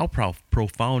God. How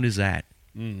profound is that?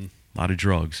 A lot of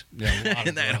drugs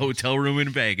in that hotel room in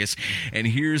Vegas. And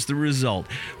here's the result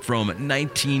from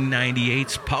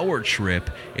 1998's Power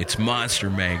Trip. It's Monster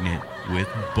Magnet with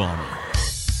Bummer.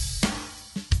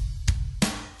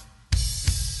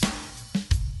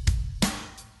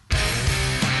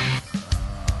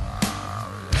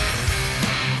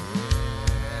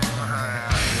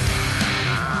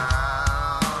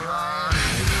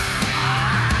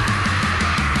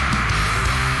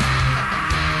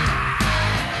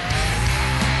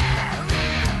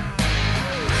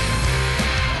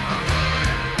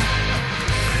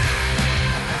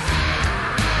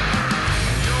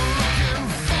 Looking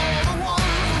for the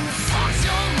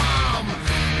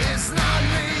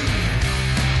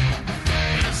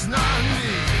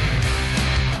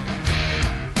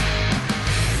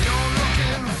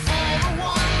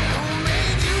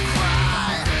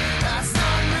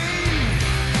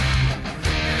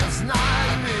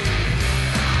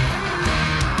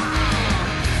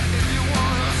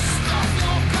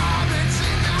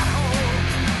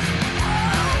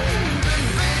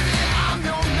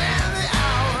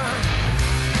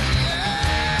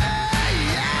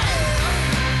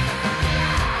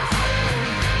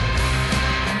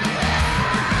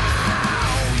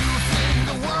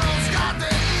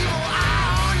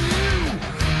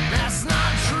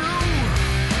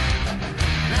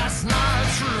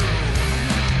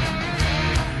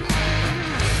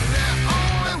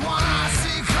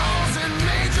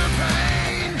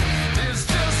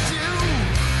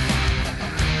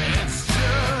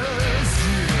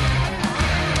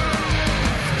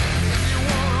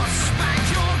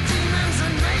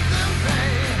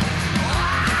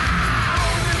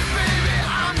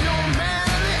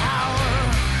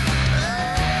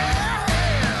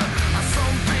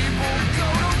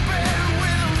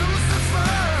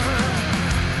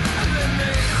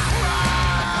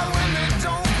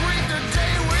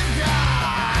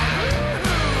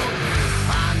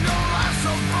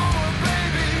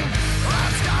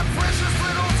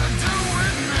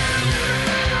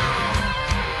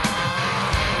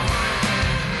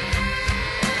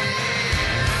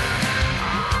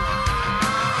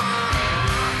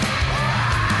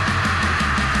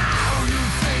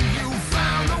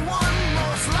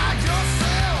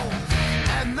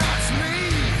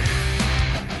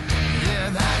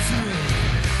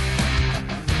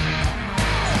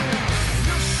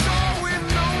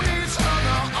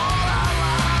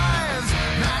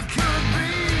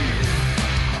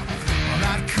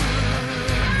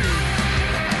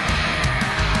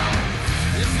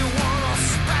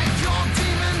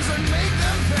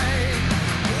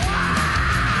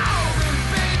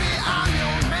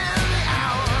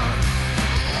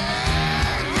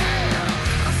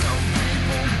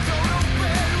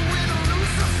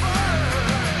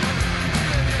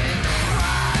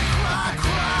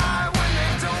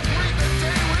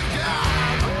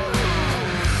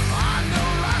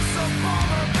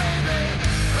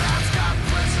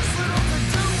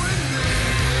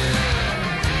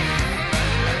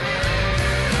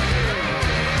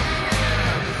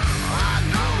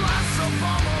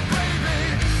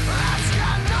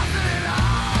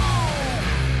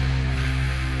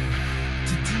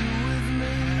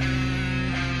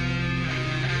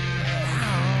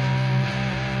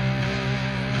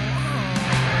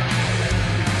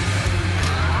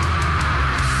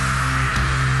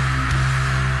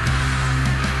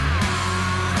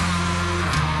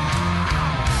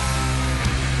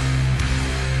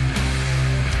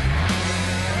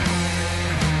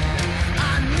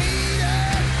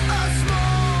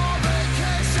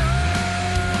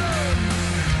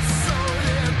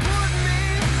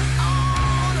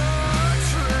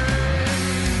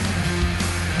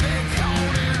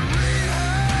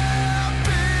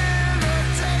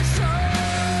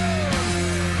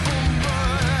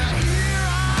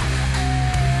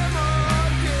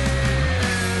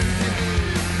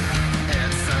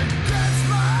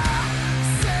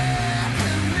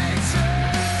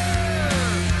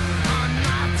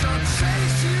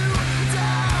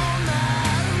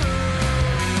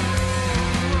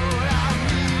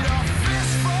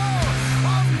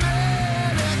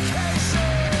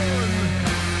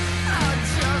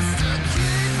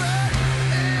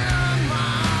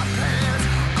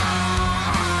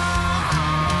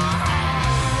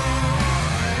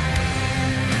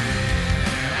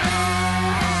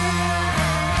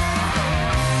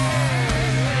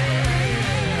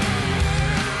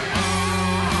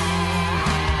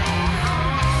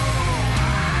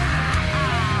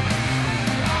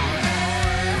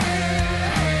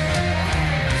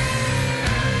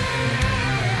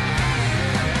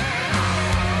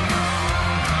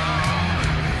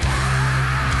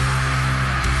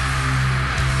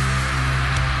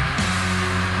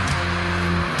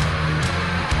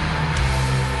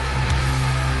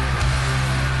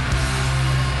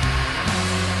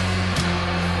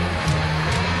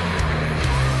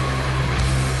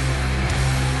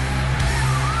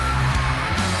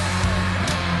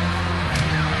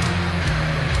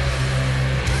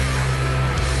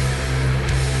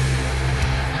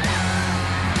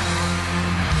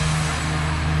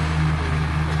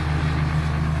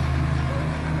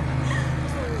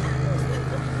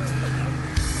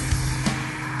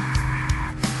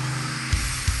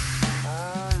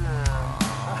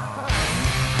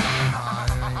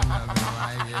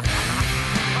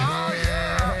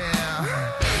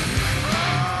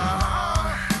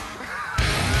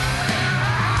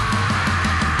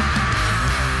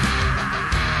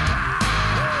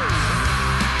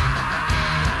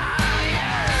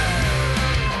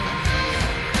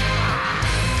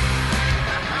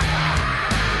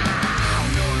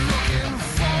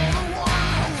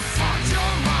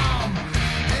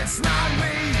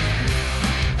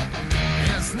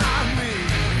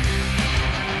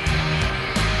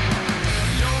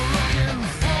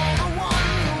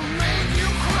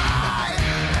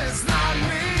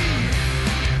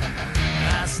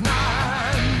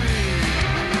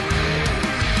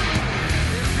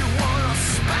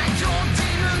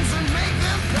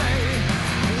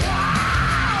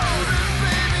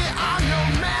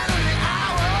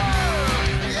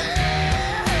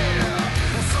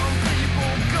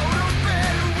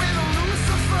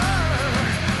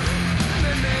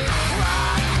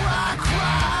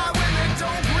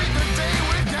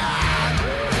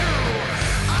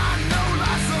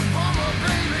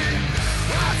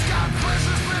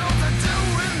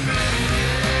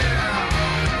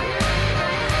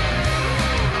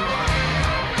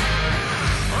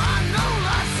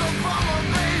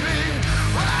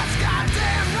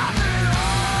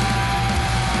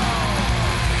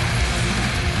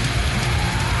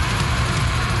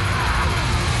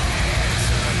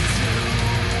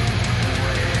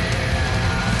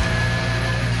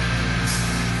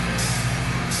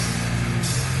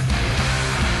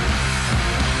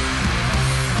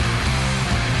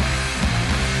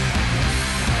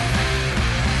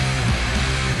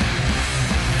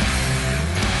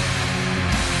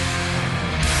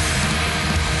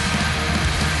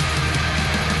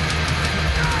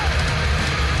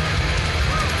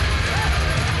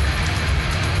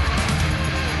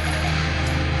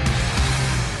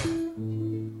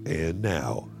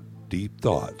Deep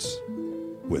Thoughts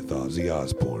with Ozzy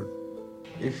Osbourne.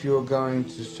 If you're going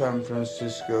to San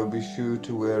Francisco, be sure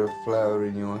to wear a flower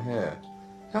in your hair.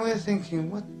 Now we're thinking,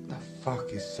 what the fuck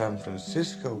is San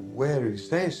Francisco? Where is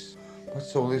this?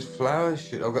 What's all this flower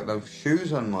shit? I've got no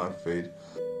shoes on my feet.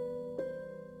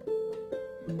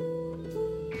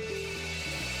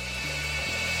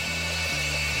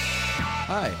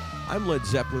 Hi, I'm Led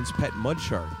Zeppelin's pet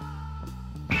Mudshark.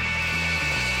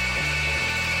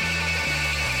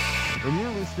 And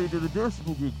you're listening to the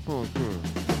Decibel Geek Podcast.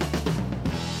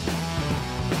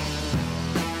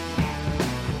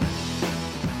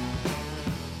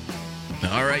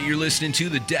 All right, you're listening to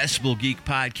the Decibel Geek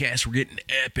Podcast. We're getting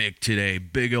epic today.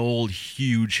 Big old,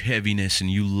 huge heaviness, and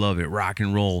you love it. Rock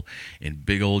and roll in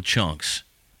big old chunks.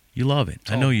 You love it.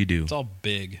 I know you do. It's all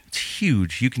big. It's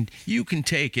huge. You can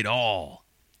take it all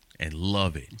and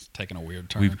love it. It's taking a weird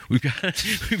turn. We've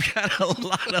got a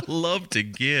lot of love to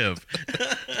give.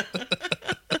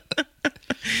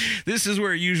 This is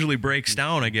where it usually breaks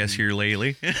down, I guess, here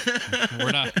lately.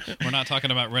 We're not talking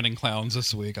about renting clowns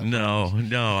this week. No,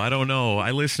 I don't know.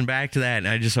 I listened back to that, and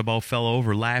I just about fell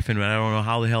over laughing, but I don't know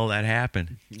how the hell that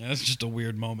happened. That's just a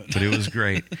weird moment. But it was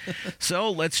great. So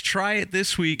let's try it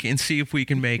this week and see if we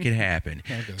can make it happen.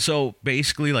 Okay. So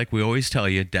basically, like we always tell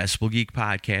you, Decibel Geek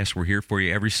Podcast, we're here for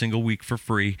you every single week for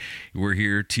free. We're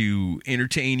here to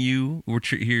entertain you. We're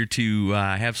here to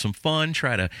have some fun,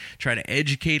 try to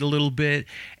educate a little bit.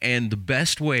 And the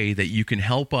best way that you can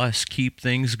help us keep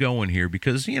things going here,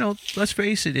 because, you know, let's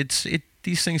face it,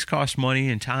 these things cost money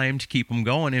and time to keep them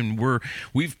going, and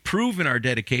we've proven our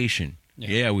dedication.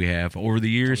 Yeah, we have. Over the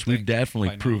years, we've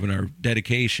definitely proven our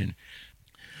dedication.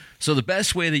 So the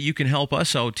best way that you can help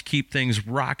us out to keep things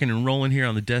rocking and rolling here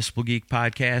on the Decibel Geek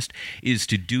Podcast is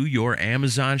to do your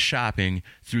Amazon shopping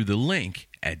through the link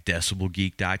at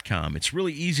decibelgeek.com. It's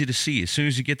really easy to see. As soon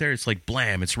as you get there, it's like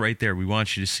blam, it's right there. We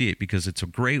want you to see it because it's a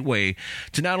great way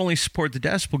to not only support the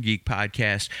Decibel Geek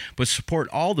Podcast, but support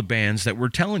all the bands that we're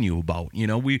telling you about. You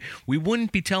know, we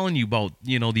wouldn't be telling you about,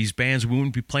 you know, these bands. We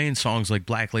wouldn't be playing songs like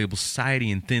Black Label Society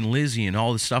and Thin Lizzy and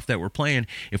all the stuff that we're playing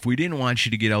if we didn't want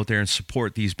you to get out there and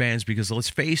support these bands, because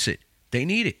let's face it, they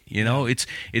need it. You know, it's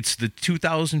the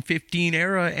 2015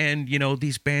 era, and, you know,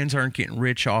 these bands aren't getting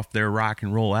rich off their rock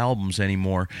and roll albums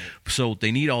anymore. So they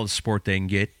need all the support they can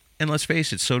get. And let's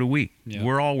face it, so do we. Yeah.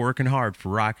 We're all working hard for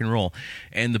rock and roll.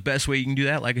 And the best way you can do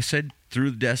that, like I said,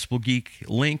 through the Decibel Geek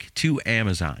link to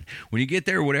Amazon. When you get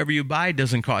there, whatever you buy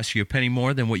doesn't cost you a penny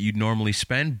more than what you'd normally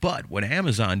spend. But what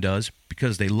Amazon does,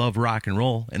 because they love rock and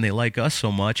roll and they like us so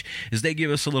much, is they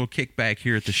give us a little kickback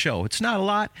here at the show. It's not a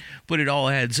lot, but it all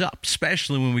adds up,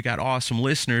 especially when we got awesome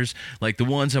listeners like the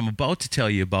ones I'm about to tell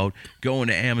you about going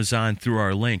to Amazon through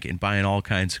our link and buying all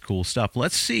kinds of cool stuff.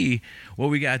 Let's see what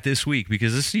we got this week,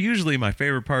 because this is usually my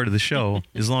favorite part of the show,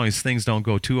 as long as things don't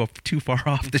go too far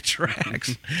off the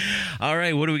tracks. All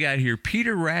right, what do we got here?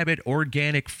 Peter Rabbit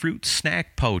organic fruit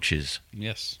snack pouches.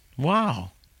 Yes.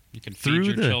 Wow. You can feed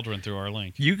your children through our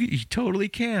link. You totally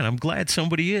can. I'm glad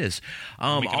somebody is.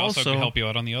 We can also help you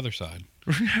out on the other side.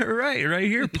 right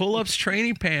here. Pull-ups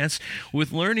training pants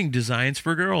with learning designs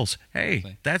for girls.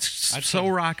 Hey, that's so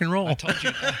rock and roll.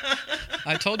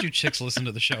 I told you chicks listen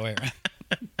to the show, Aaron.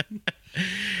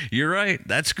 You're right.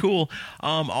 That's cool.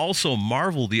 Also,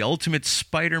 Marvel, the Ultimate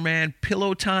Spider-Man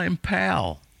Pillow Time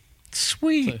Pal.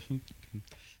 Sweet.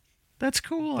 That's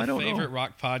cool. I don't know. Favorite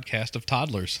rock podcast of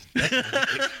toddlers.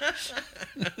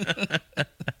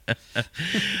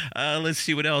 Let's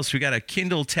see what else. We got a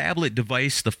Kindle tablet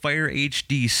device, the Fire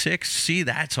HD 6. See,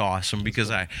 that's awesome,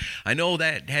 because I know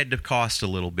that had to cost a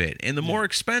little bit. And the more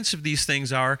expensive these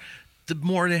things are, the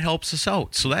more it helps us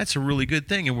out. So that's a really good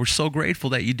thing, and we're so grateful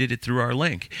that you did it through our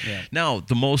link. Yeah. Now,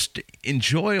 the most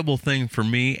enjoyable thing for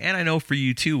me, and I know for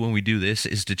you too when we do this,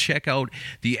 is to check out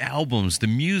the albums, the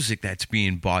music that's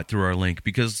being bought through our link,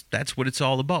 because that's what it's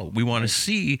all about. We want to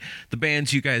see the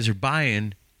bands you guys are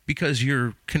buying because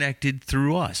you're connected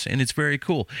through us, and it's very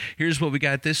cool. Here's what we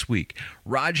got this week.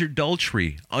 Roger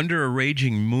Daltrey, Under a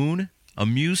Raging Moon,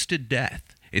 Amused to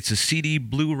Death. It's a CD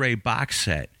Blu-ray box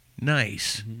set.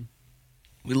 Nice. Mm-hmm.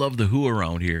 We love the Who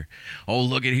around here. Oh,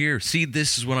 look at here. See,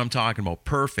 this is what I'm talking about.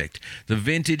 Perfect. The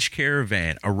Vintage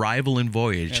Caravan, Arrival and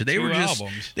Voyage. Yeah,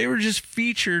 they were just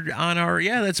featured on our,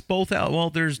 that's both out. Well,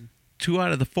 there's 2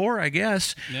 out of the 4, I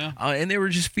guess. Yeah. And they were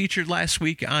just featured last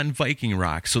week on Viking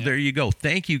Rock. So there you go.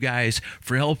 Thank you guys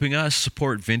for helping us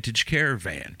support Vintage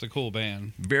Caravan. It's a cool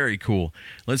band. Very cool.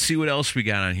 Let's see what else we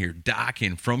got on here.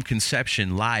 Dokken from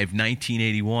Conception, live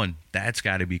 1981. That's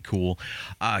got to be cool.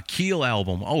 Keel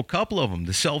album. Oh, a couple of them.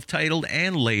 The self-titled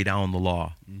and Lay Down the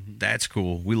Law. That's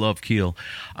cool. We love Keel.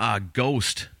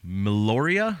 Ghost.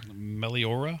 Meliora.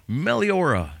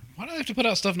 Why do they have to put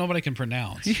out stuff nobody can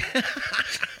pronounce?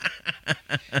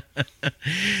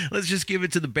 Let's just give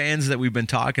it to the bands that we've been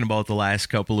talking about the last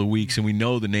couple of weeks, and we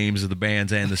know the names of the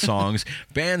bands and the songs.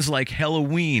 Bands like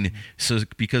Helloween, so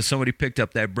because somebody picked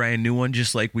up that brand new one,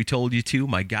 just like we told you to,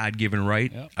 My God-Given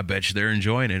Right. Yep. I bet you they're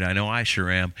enjoying it. I know I sure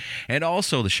am. And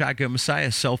also the Shotgun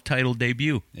Messiah self-titled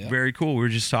debut. Yep. Very cool. We were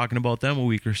just talking about them a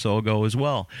week or so ago as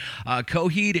well.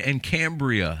 Coheed and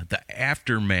Cambria, The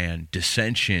Afterman,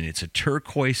 Dissension. It's a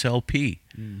turquoise LP.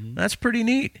 That's pretty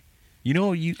neat. You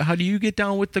know, how do you get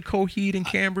down with the Coheed and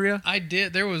Cambria? I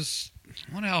did. There was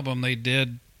one album they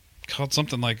did called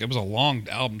something like, it was a long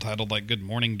album titled like Good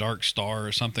Morning Dark Star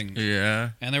or something.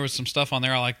 Yeah. And there was some stuff on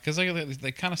there I like, because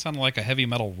they kind of sounded like a heavy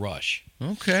metal Rush.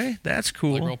 Okay, that's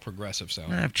cool. Like real progressive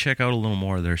sound. I have to check out a little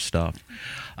more of their stuff.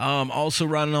 Also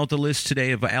rounding out the list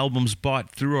today of albums bought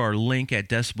through our link at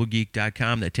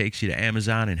decibelgeek.com that takes you to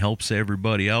Amazon and helps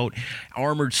everybody out.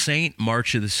 Armored Saint,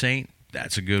 March of the Saint.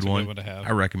 That's a good one. Good one to have.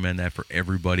 I recommend that for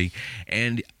everybody.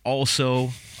 And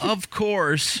also, of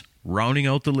course, rounding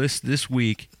out the list this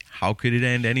week, how could it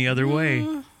end any other way?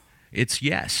 It's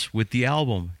Yes with the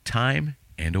album Time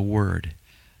and a Word.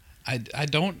 I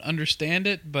don't understand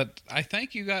it, but I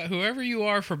thank you guys, whoever you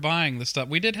are, for buying the stuff.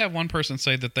 We did have one person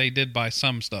say that they did buy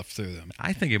some stuff through them.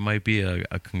 I think it might be a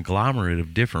conglomerate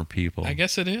of different people. I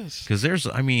guess it is. Because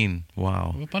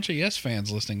wow. A bunch of Yes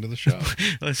fans listening to the show.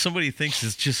 Somebody thinks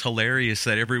it's just hilarious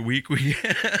that every week we...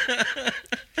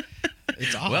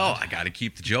 It's odd. Well, I got to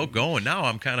keep the joke going. Now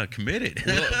I'm kind of committed.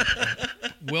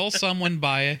 Will someone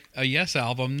buy a Yes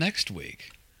album next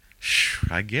week?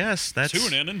 I guess that's...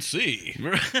 Tune in and see.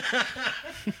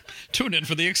 Tune in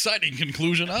for the exciting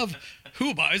conclusion of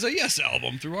Who Buys a Yes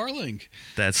album through our link.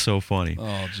 That's so funny.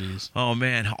 Oh, jeez. Oh,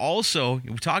 man. Also,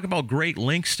 we talk about great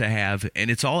links to have,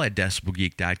 and it's all at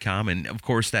decibelgeek.com. And, of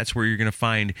course, that's where you're going to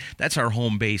find, that's our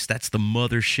home base. That's the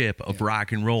mothership of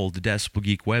rock and roll, the Decibel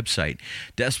Geek website.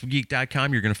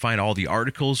 Decibelgeek.com, you're going to find all the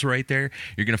articles right there.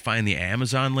 You're going to find the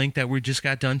Amazon link that we just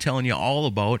got done telling you all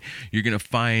about. You're going to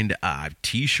find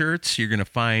T-shirts. You're going to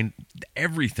find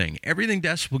everything. Everything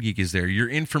Decibel Geek is there. Your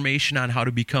information on how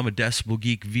to become a Decibel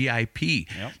Geek VIP.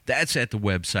 Yep. That's at the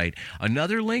website.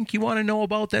 Another link you want to know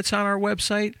about that's on our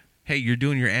website? Hey, you're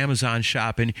doing your Amazon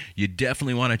shopping. You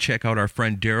definitely want to check out our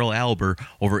friend Daryl Alber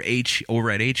over at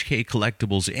HK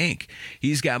Collectibles, Inc.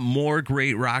 He's got more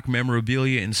great rock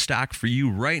memorabilia in stock for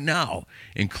you right now,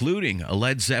 including a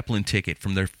Led Zeppelin ticket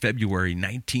from their February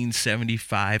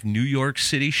 1975 New York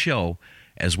City show,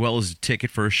 as well as a ticket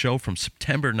for a show from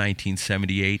September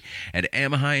 1978 at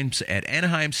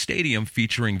Anaheim Stadium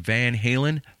featuring Van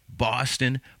Halen,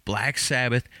 Boston, Black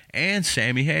Sabbath, and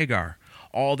Sammy Hagar.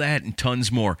 All that and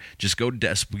tons more. Just go to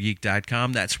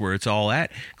decibelgeek.com. That's where it's all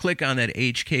at. Click on that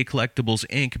HK Collectibles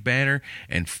Inc. banner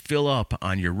and fill up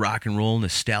on your rock and roll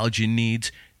nostalgia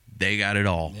needs. They got it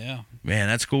all. Yeah. Man,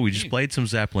 that's cool. We just played some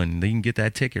Zeppelin. They can get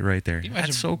that ticket right there. Can you imagine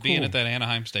That's so cool. being at that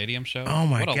Anaheim Stadium show? Oh,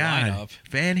 my what a God. lineup.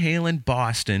 Van Halen,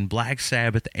 Boston, Black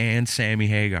Sabbath, and Sammy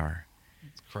Hagar.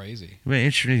 It's crazy. I mean,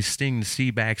 interesting to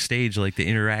see backstage, like the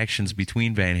interactions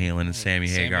between Van Halen and Sammy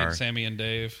Hagar. Sammy and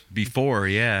Dave. Before,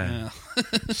 yeah.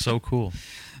 So cool.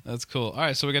 That's cool. All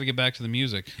right, so we got to get back to the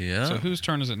music. Yeah. So whose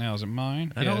turn is it now? Is it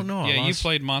mine? I don't know. Yeah, you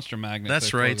played Monster Magnet.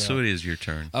 That's right. So it is your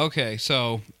turn. Okay,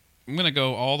 so I'm going to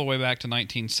go all the way back to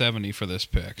 1970 for this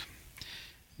pick.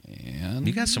 And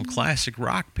You got some classic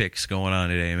rock picks going on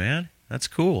today, man. That's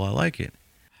cool. I like it.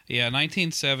 yeah,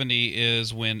 1970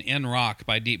 is when In Rock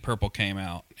by Deep Purple came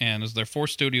out, and it was their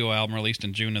fourth studio album released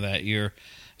in June of that year.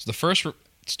 It's the first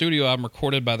studio album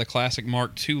recorded by the classic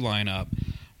Mark II lineup.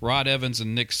 Rod Evans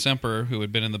and Nick Semper, who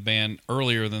had been in the band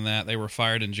earlier than that, they were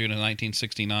fired in June of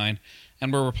 1969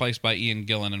 and were replaced by Ian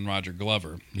Gillan and Roger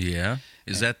Glover. Yeah.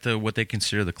 Is that what they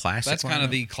consider the classic That's kind of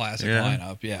lineup? the classic Yeah.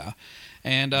 lineup, yeah.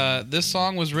 And this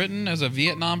song was written as a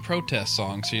Vietnam protest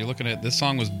song, so you're looking at this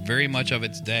song was very much of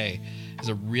its day. It's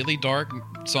a really dark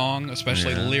song,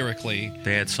 especially lyrically.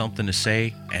 They had something to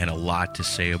say and a lot to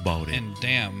say about it. And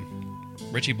damn,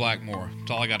 Richie Blackmore. That's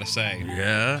all I got to say.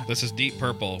 Yeah. This is Deep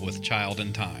Purple with Child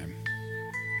in Time.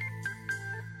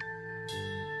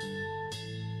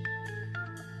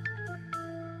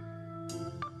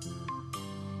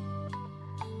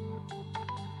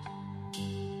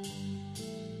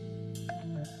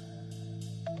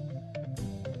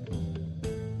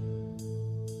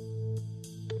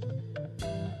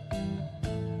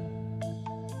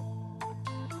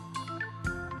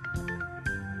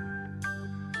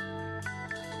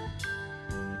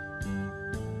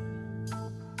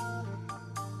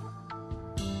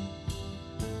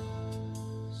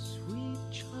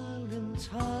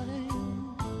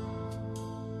 time,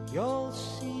 you'll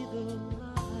see the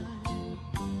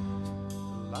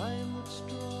line that's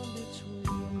drawn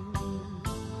between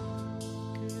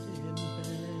good and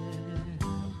bad.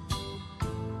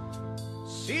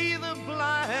 See the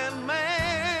blind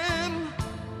man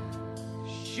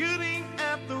shooting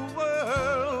at the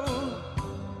world,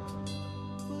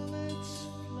 bullets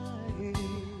flying,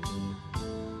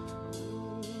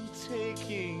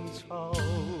 taking toll.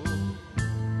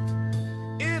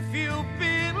 If you've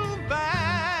been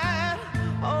bad,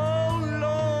 oh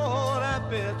Lord, I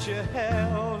bet you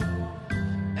have,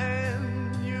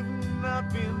 and you've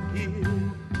not been hit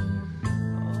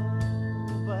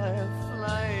by a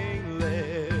flying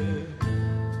lead.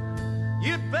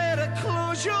 You'd better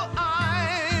close your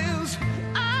eyes.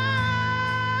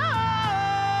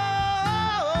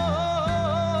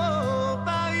 Oh,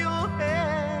 bow your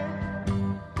head.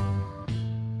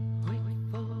 Wait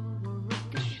for the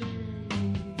ricochet.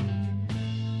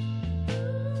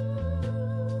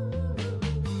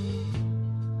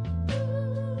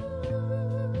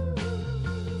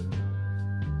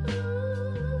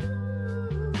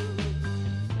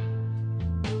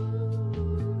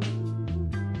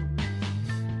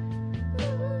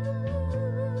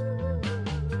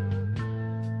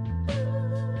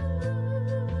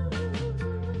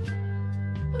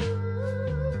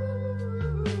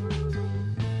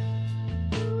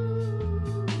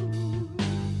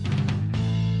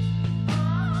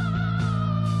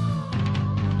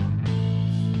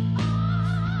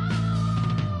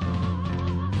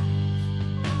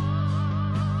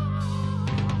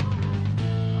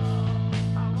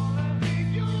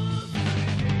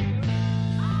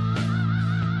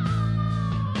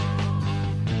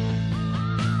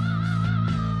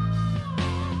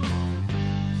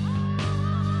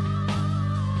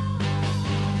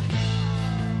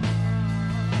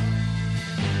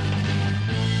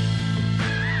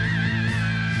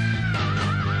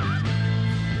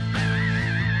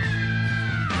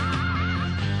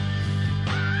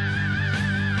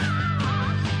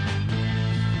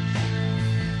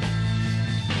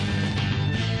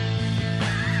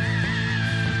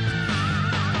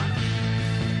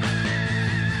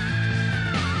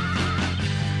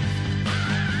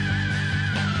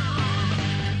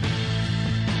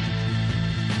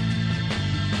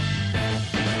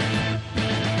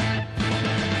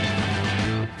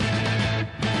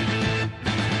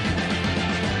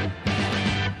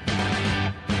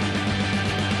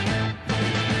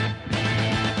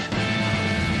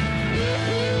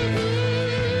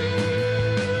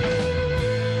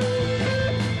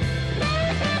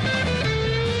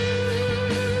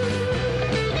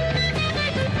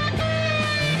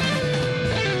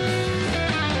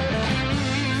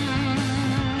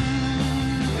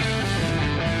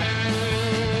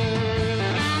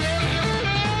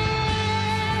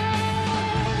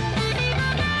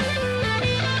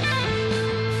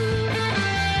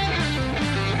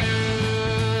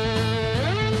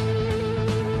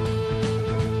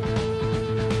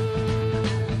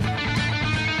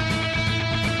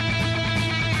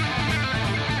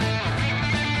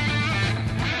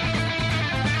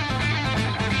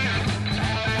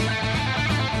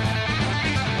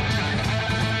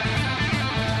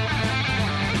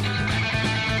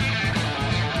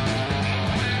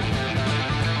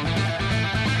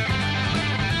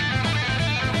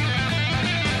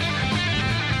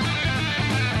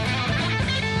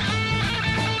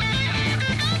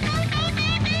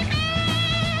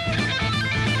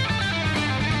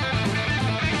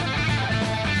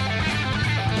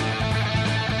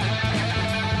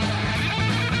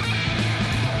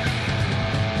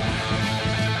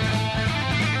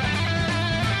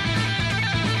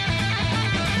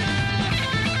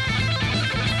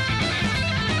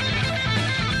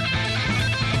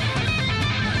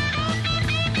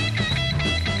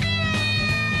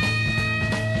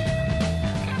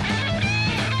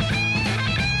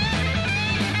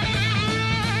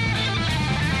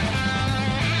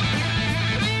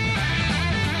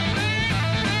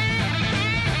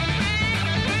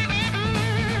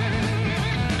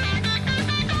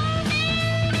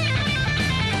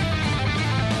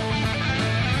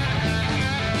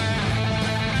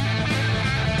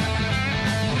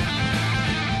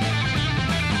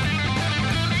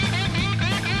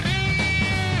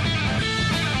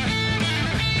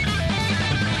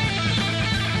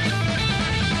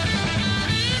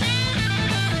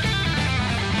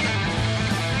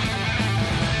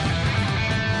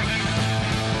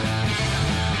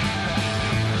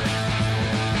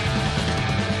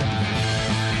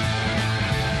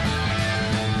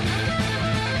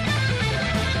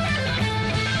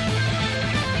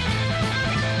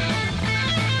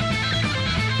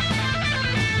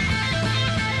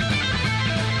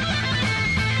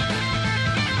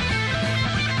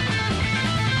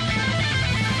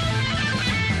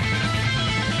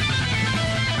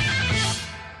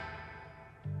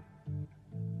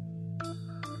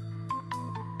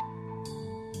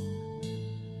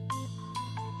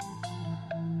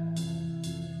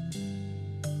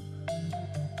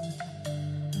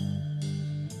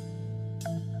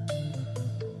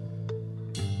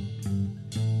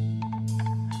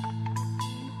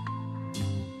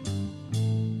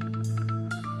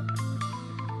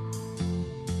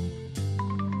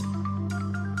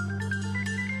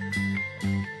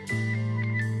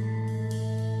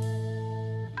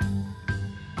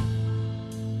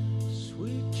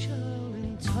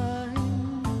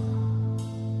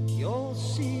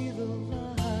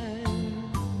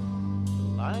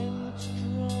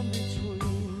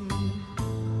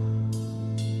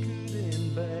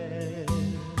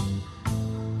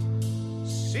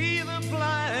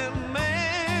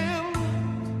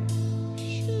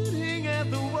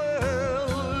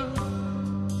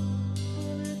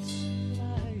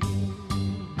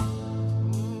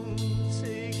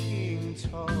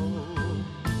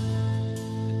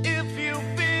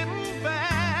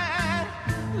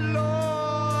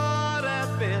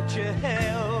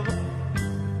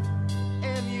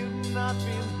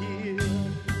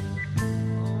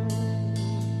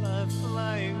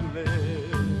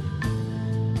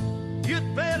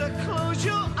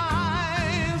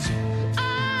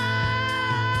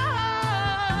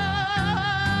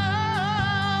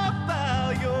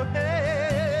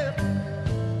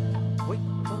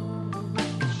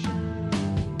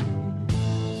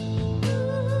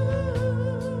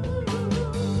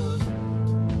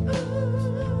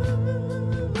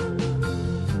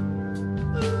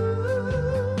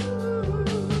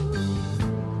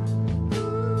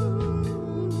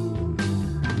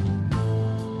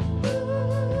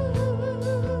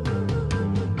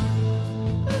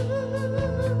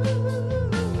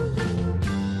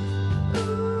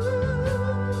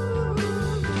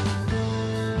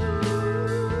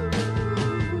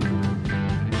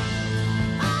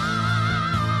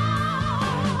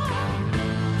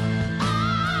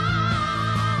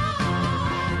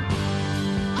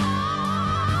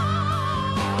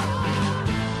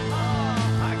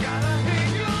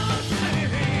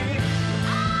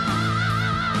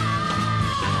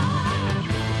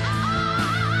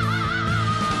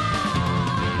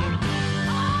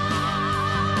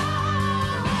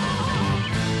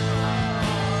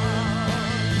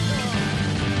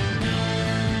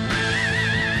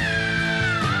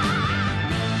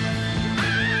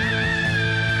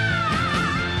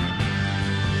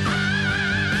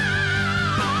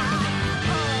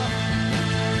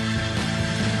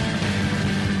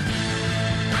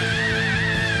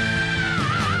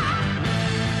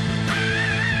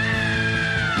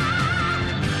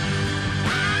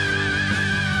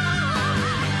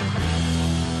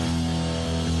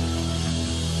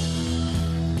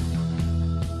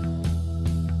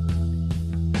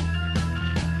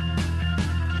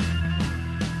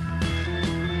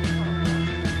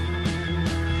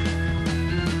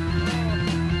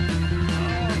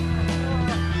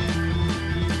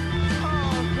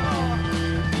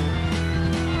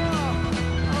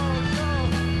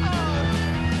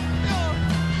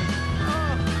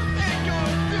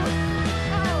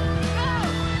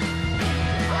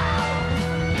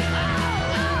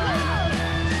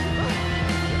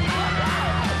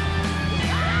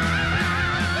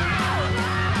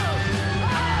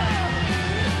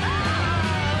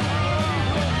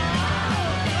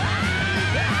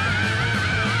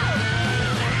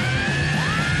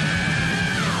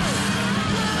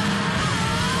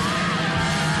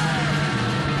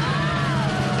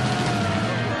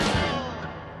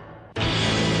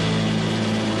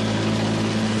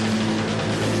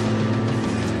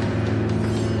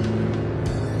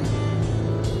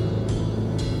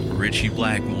 Richie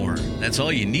Blackmore. That's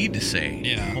all you need to say.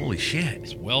 Yeah. Holy shit.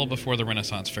 It's well before the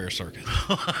Renaissance Fair circuit.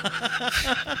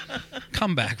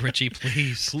 Come back, Richie,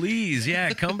 please. Please,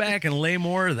 yeah, come back and lay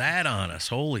more of that on us.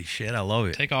 Holy shit, I love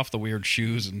it. Take off the weird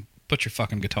shoes and put your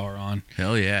fucking guitar on.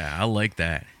 Hell yeah, I like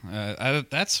that.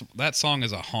 That song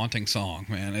is a haunting song,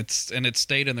 man. It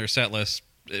stayed in their set list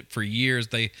for years.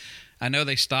 I know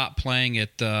they stopped playing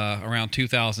it around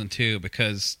 2002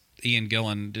 because Ian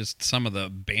Gillan, just some of the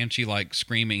banshee-like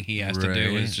screaming he has to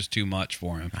do is just too much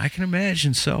for him. I can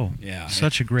imagine so. Yeah.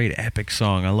 Such a great epic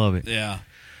song. I love it. Yeah.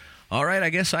 All right,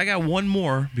 I guess I got one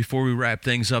more before we wrap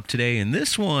things up today. And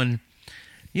this one,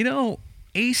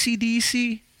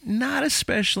 AC/DC, not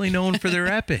especially known for their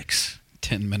epics.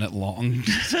 10-minute long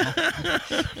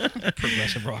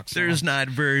progressive rock song. There's not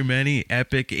very many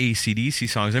epic AC/DC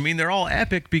songs. I mean, they're all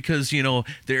epic because,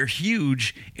 they're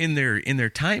huge in their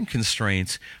time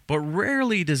constraints, but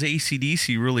rarely does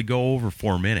AC/DC really go over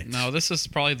 4 minutes. No, this is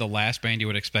probably the last band you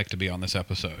would expect to be on this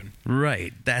episode.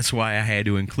 Right. That's why I had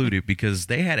to include it, because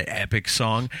they had an epic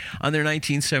song on their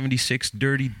 1976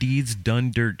 Dirty Deeds Done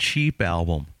Dirt Cheap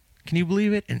album. Can you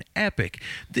believe it? An epic.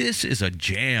 This is a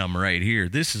jam right here.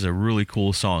 This is a really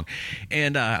cool song.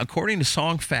 And according to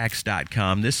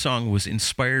Songfacts.com, this song was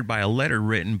inspired by a letter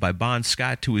written by Bon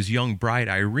Scott to his young bride,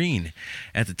 Irene.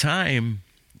 At the time,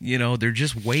 they're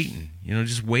just waiting,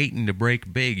 to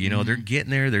break big. They're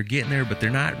getting there, but they're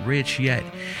not rich yet.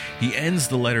 He ends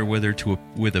the letter with her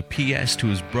with a PS to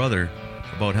his brother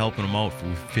about helping him out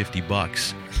with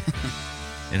 $50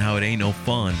 and how it ain't no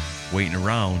fun waiting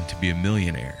around to be a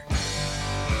millionaire.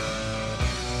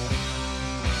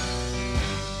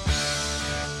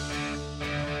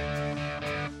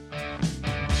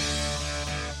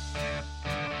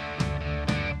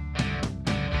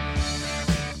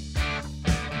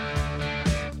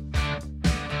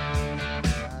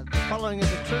 The following is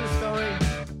a true story.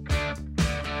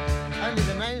 Only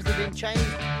the names have been changed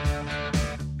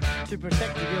to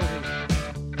protect the guilty.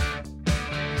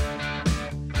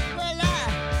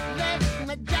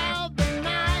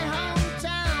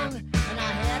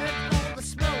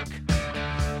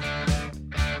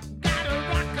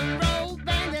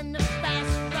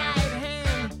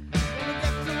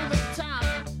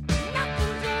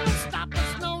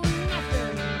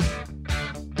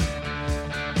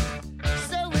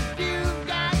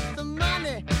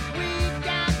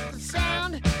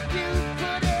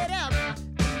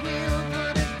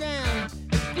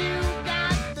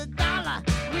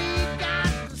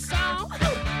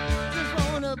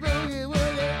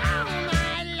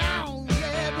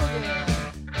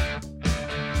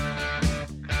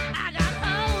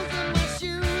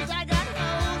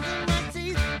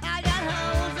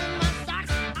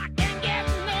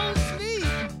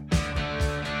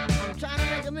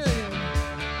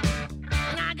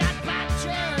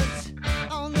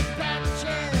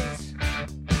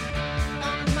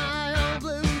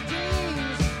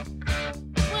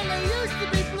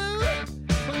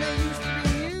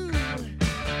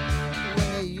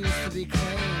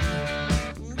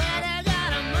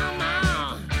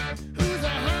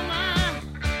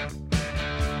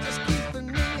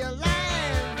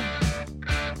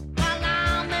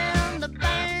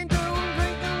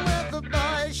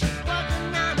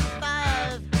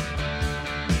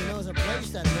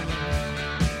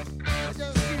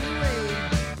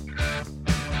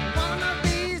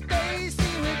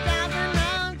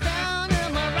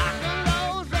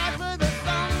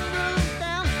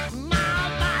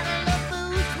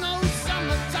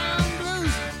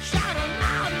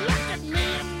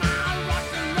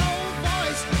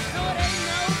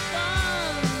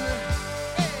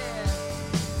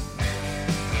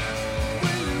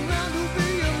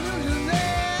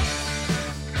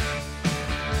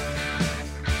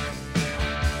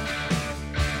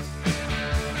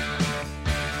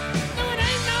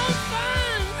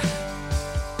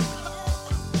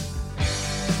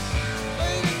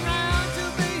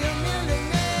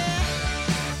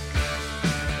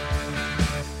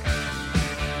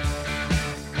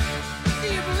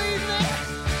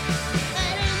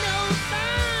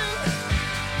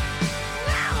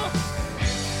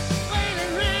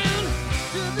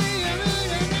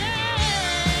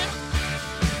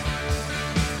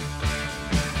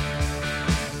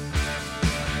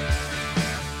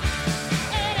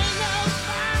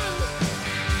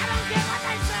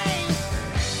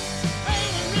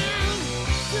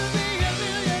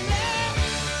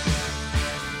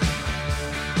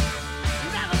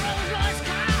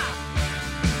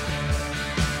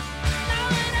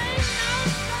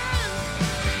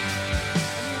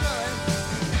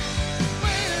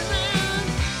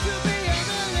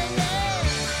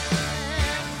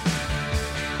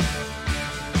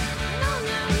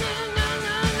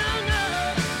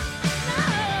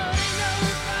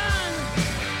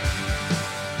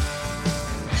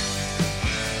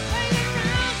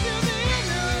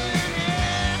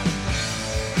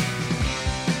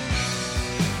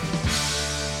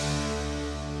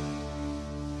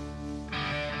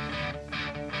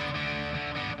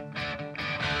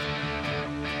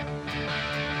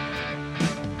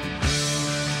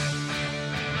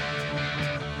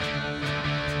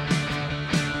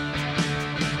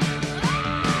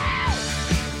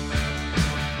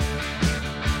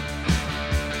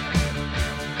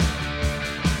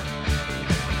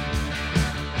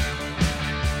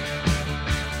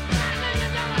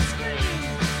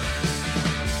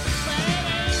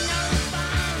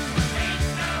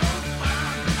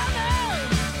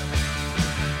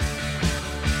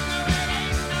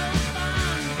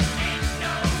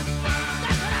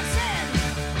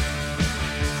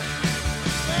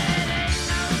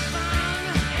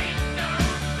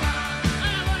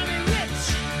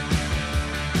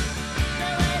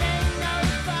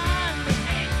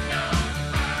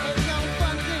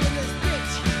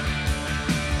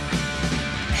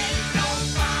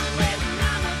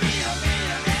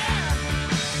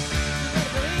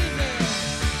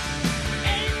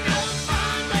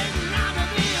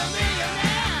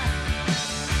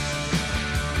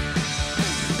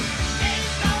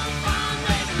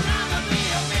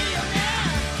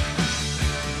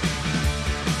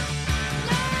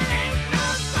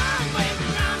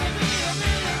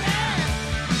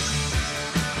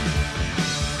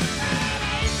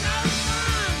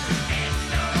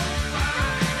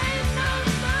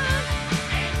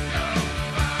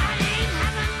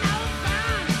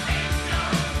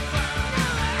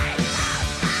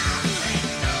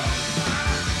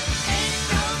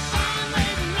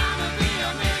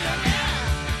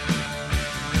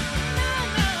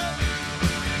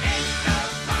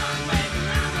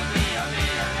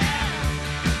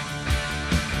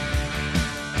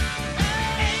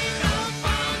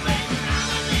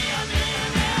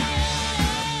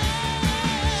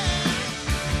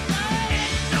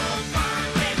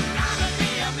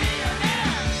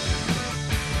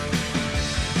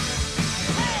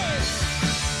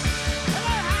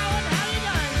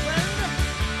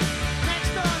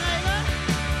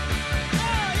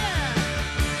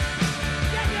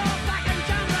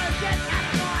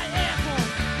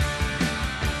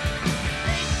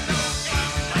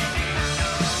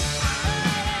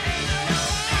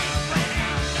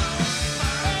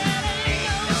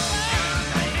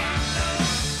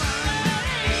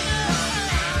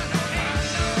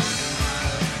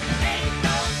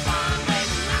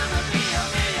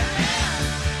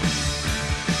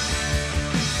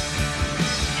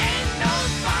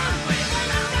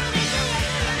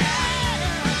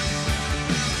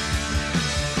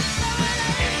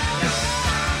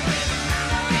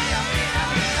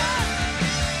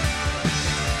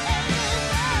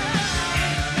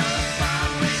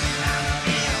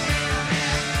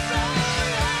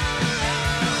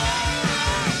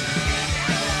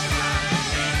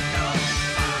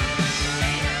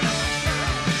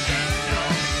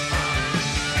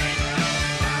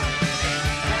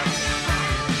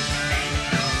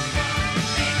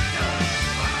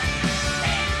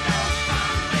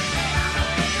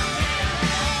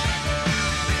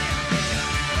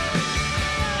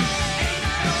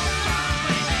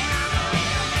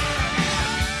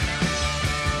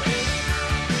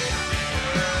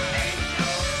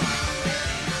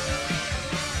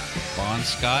 Bon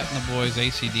Scott and the Boys,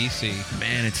 AC/DC.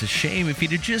 Man, it's a shame. If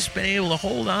he'd have just been able to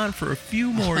hold on for a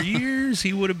few more years,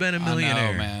 he would have been a millionaire.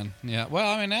 I know, man. Yeah. Well,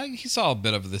 I mean, he saw a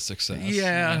bit of this success.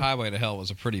 Yeah. I mean, Highway to Hell was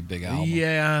a pretty big album.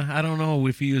 Yeah, I don't know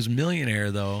if he was a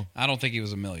millionaire, though. I don't think he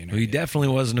was a millionaire. He definitely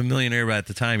wasn't a millionaire at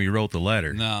the time he wrote the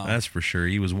letter. No. That's for sure.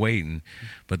 He was waiting.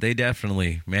 But they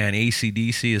definitely, man,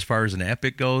 AC/DC, as far as an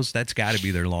epic goes, that's got to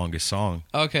be their longest song.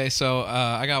 Okay, so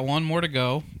I got one more to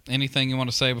go. Anything you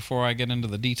want to say before I get into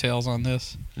the details on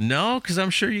this? No, because I'm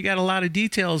sure you got a lot of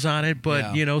details on it,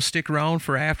 but, Yeah. Stick around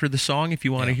for after the song if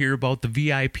you want to hear about the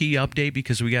VIP update,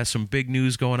 because we got some big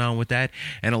news going on with that,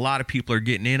 and a lot of people are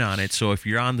getting in on it. So if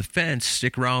you're on the fence,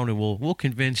 stick around and we'll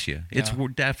convince you. It's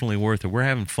definitely worth it. We're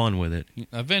having fun with it.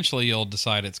 Eventually, you'll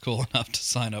decide it's cool enough to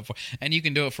sign up for, and you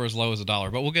can do it for as low as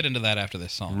 $1. But we'll get into that after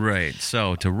this song. Right.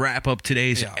 So to wrap up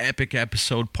today's epic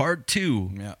episode, part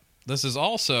 2. Yeah. This is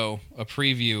also a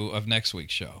preview of next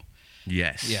week's show.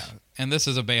 Yes. Yeah. And this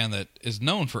is a band that is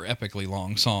known for epically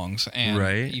long songs, and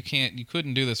Right. you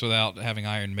couldn't do this without having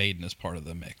Iron Maiden as part of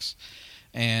the mix.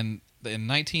 And in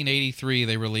 1982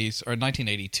 they released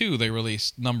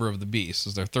Number of the Beast. It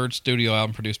was their third studio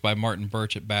album produced by Martin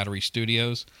Birch at Battery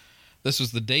Studios. This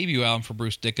was the debut album for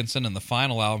Bruce Dickinson and the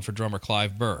final album for drummer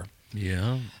Clive Burr.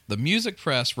 Yeah. The music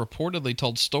press reportedly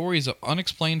told stories of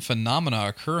unexplained phenomena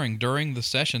occurring during the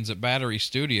sessions at Battery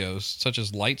Studios, such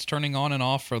as lights turning on and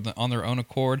off on their own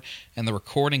accord and the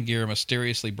recording gear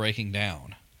mysteriously breaking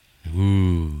down.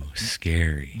 Ooh,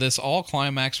 scary. This all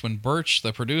climaxed when Birch,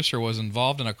 the producer, was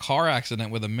involved in a car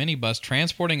accident with a minibus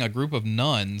transporting a group of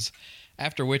nuns,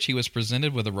 after which he was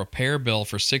presented with a repair bill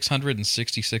for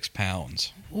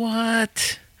 £666.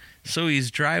 What? So he's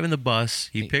driving the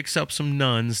bus, he picks up some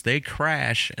nuns, they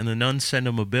crash, and the nuns send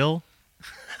him a bill?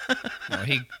 No,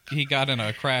 he got in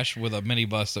a crash with a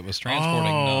minibus that was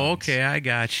transporting nuns. Oh, okay, I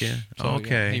got you. So,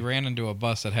 okay. yeah, he ran into a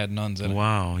bus that had nuns in it.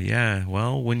 Wow, yeah.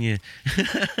 Well, when you...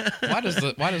 Why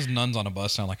does Nuns on a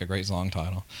Bus sound like a great song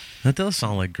title? That does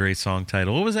sound like a great song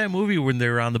title. What was that movie when they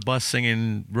were on the bus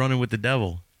singing Running with the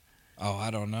Devil? Oh, I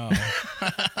don't know.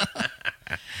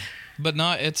 But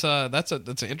no, that's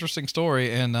an interesting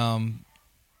story, and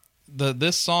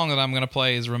this song that I'm going to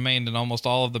play has remained in almost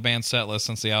all of the band's set lists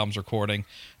since the album's recording.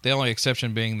 The only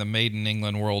exception being the Maiden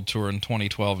England World Tour in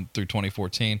 2012 through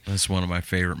 2014. That's one of my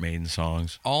favorite Maiden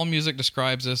songs. All music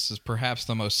describes this as perhaps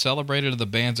the most celebrated of the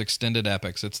band's extended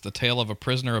epics. It's the tale of a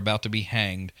prisoner about to be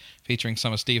hanged, featuring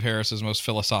some of Steve Harris's most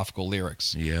philosophical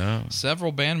lyrics. Yeah.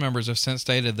 Several band members have since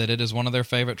stated that it is one of their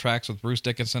favorite tracks, with Bruce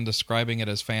Dickinson describing it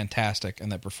as fantastic,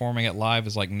 and that performing it live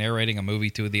is like narrating a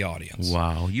movie to the audience.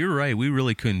 Wow, you're right. We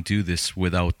really couldn't do this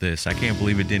without this. I can't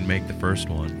believe it didn't make the first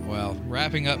one. Well,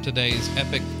 wrapping up today's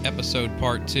epic episode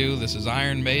part 2, this is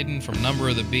Iron Maiden from Number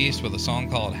of the Beast with a song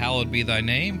called Hallowed Be Thy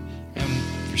Name. And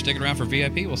if you're sticking around for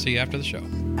VIP, we'll see you after the show.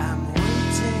 I'm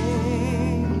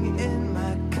waiting in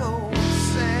my cold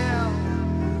cell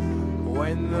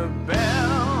when the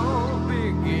bell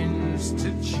begins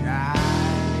to chime,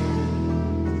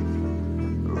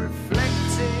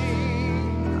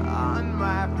 reflecting on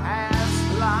my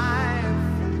past life,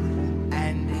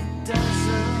 and it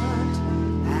doesn't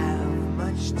have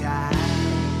much time.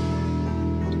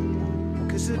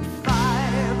 'Cause at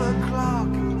 5 o'clock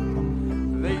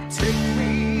they take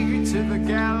me to the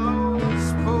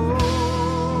gallows pole.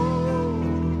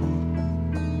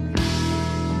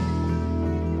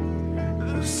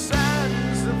 The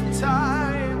sands of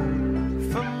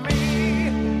time for me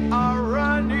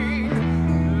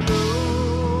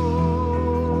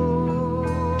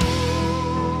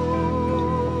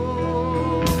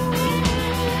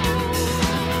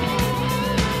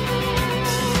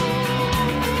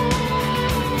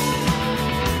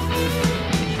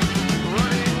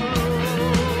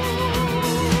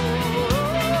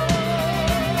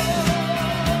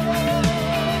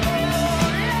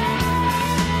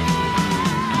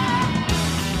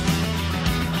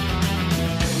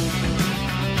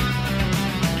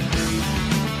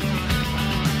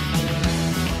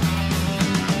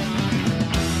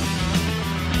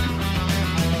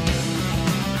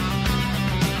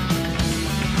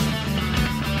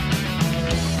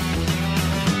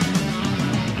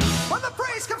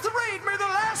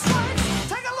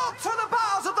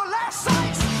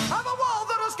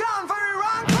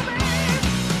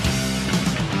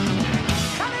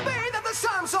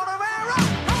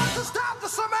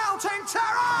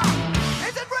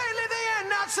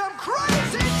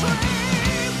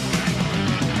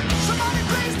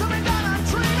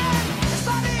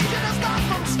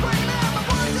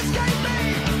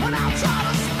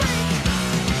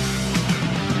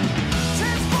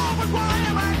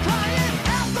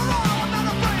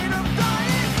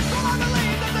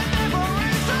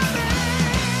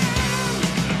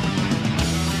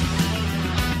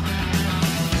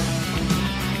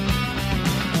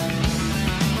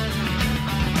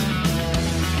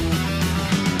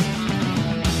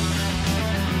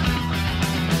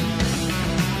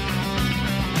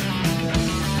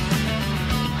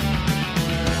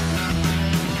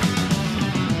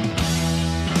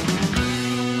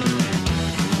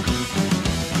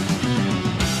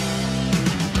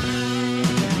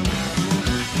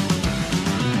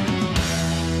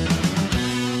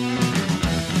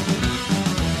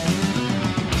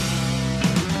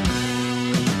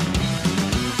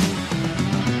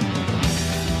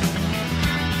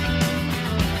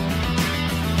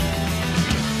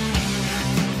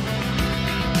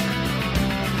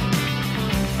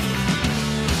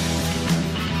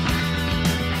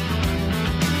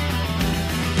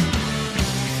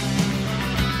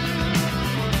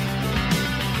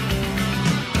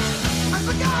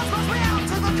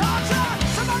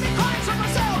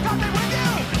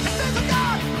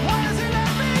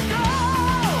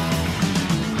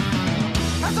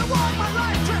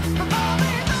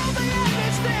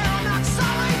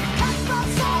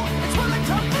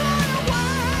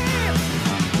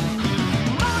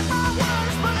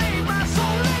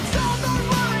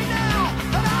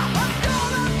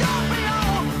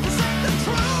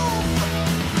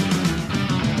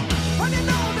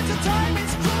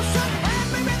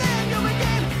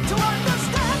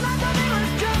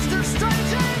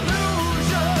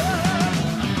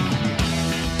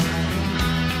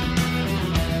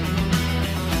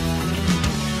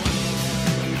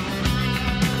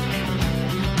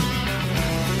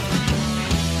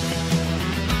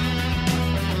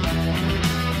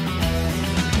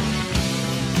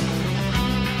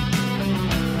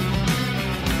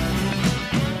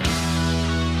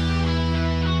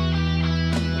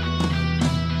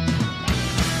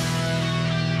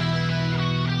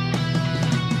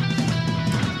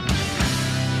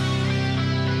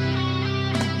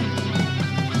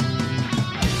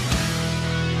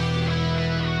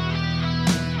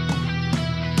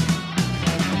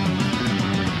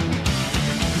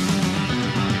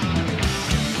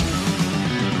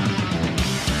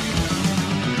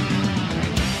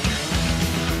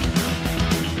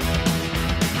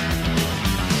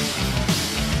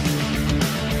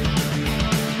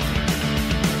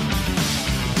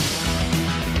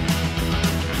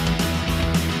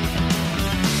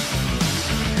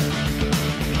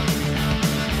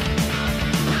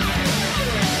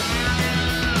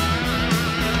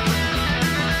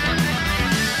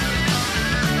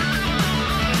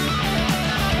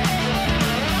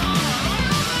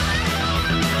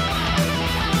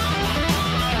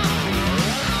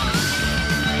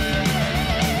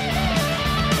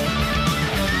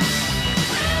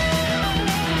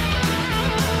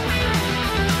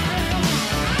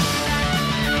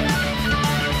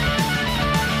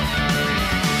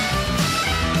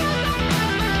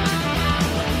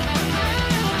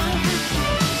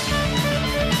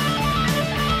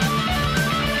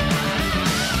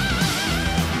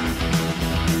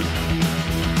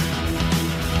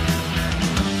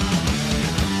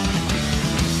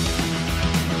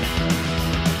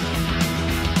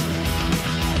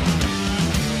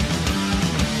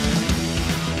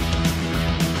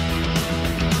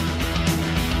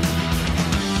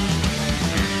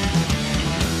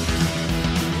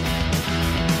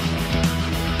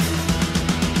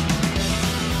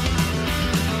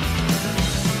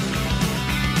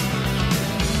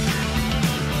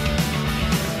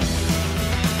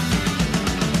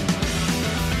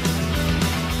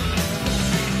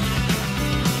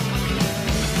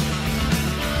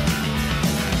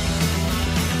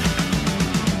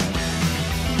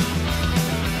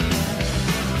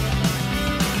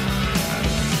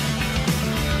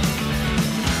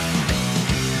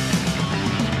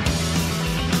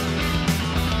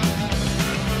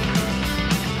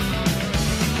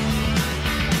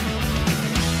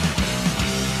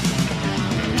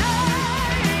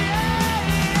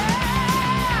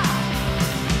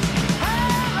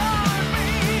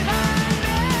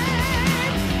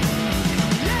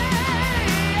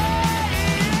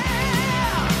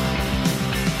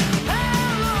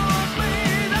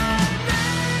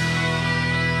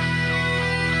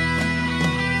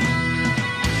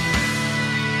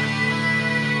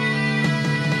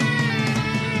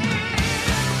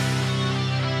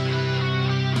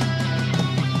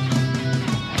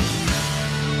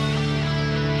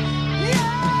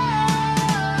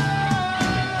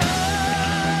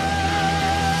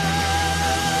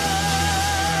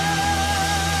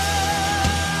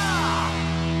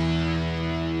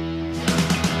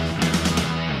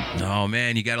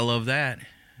man, you got to love that.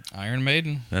 Iron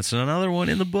Maiden. That's another one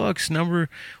in the books.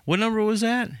 What number was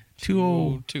that?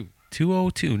 202.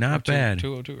 202. Not bad.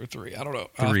 202 or 3. I don't know.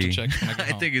 I'll have to check when I get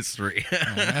home. I think it's 3.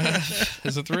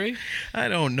 Is it 3? I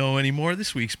don't know anymore.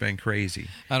 This week's been crazy.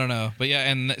 I don't know. But yeah,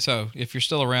 and so if you're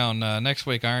still around, next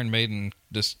week, Iron Maiden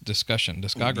discussion,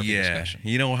 discography discussion.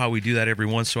 You know how we do that every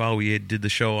once in a while? We did the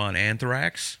show on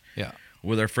Anthrax. Yeah.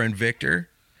 With our friend Victor.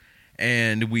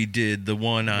 And we did the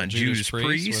one on Judas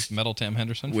Priest with Metal Tim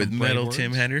Henderson. With Metal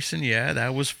Tim Henderson, yeah,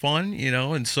 that was fun, you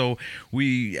know. And so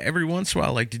we every once in a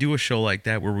while like to do a show like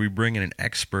that where we bring in an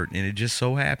expert, and it just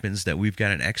so happens that we've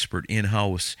got an expert in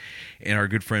house, and our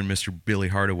good friend Mr. Billy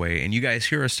Hardaway. And you guys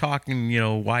hear us talking, you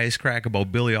know, wisecrack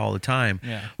about Billy all the time.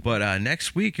 Yeah. But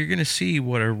next week you're going to see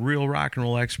what a real rock and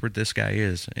roll expert this guy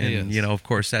is. And you know, of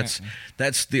course, that's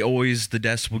always the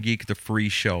Decibel Geek, the free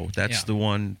show. That's the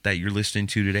one that you're listening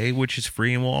to today, which which is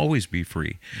free and will always be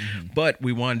free. But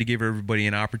we wanted to give everybody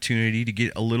an opportunity to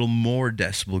get a little more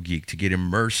Decibel Geek, to get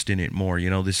immersed in it more.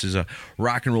 This is a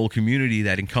rock and roll community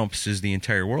that encompasses the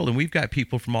entire world, and we've got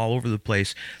people from all over the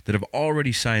place that have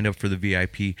already signed up for the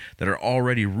VIP, that are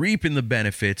already reaping the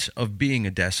benefits of being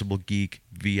a Decibel Geek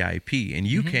VIP, and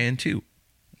you can too.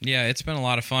 Yeah, it's been a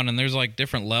lot of fun, and there's like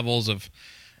different levels of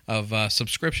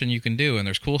subscription you can do, and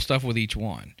there's cool stuff with each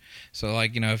one. So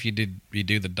like, if you do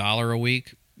the $1 a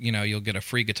week, you'll get a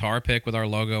free guitar pick with our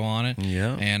logo on it.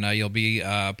 Yeah. And you'll be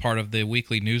part of the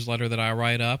weekly newsletter that I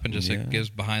write up, and it gives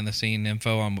behind the scene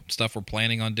info on stuff we're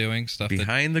planning on doing, stuff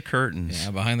behind the curtains.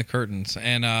 Yeah, behind the curtains.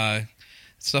 And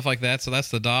stuff like that. So that's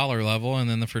the $1 level, and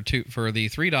then for the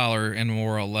 $3 and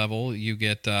more level, you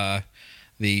get the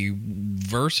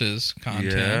Versus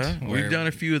content. Yeah, we've done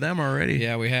a few of them already.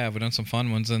 Yeah, we have. We've done some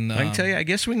fun ones. And I can tell you, I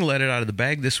guess we can let it out of the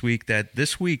bag this week that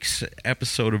this week's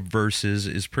episode of Versus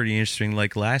is pretty interesting.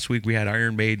 Like last week, we had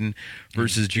Iron Maiden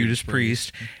versus Judas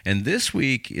Priest, and this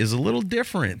week is a little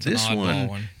different. This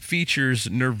one features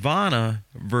Nirvana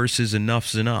versus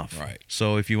Enough's Enough. Right.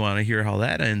 So if you want to hear how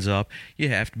that ends up, you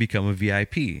have to become a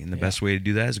VIP. And the best way to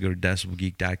do that is go to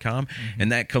decibelgeek.com.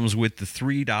 And that comes with the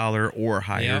 $3 or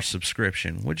higher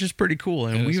subscription, which is pretty cool.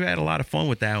 And we've had a lot of fun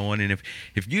with that one. And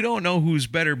if you don't know who's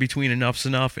better between Enough's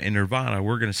Enough and Nirvana,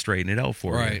 we're going to straighten it out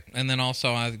for you. Right. And then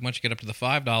also, once you get up to the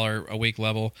 $5 a week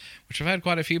level, which I've had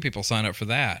quite a few people sign up for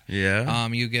that. Yeah.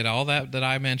 You get all that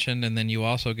I mentioned, and then you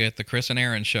also get the Chris and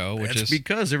Aaron show, which is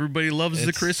because everybody loves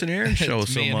the Chris and Aaron show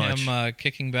so me much. And him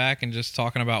kicking back and just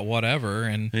talking about whatever,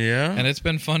 and it's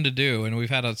been fun to do, and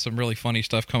we've had some really funny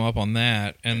stuff come up on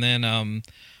that, and then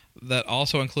that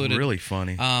also included really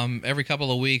funny every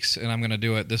couple of weeks, and I'm going to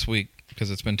do it this week because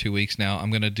it's been 2 weeks now. I'm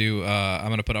going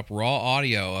to put up raw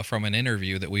audio from an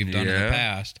interview that we've done in the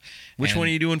past. Which one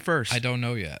are you doing first? I don't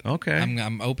know yet. Okay.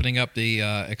 I'm opening up the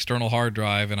external hard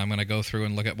drive, and I'm going to go through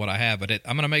and look at what I have. But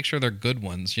I'm going to make sure they're good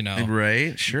ones,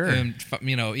 Right, sure. And,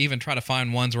 even try to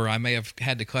find ones where I may have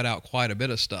had to cut out quite a bit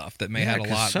of stuff that may have a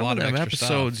lot of extra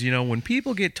episodes, stuff. When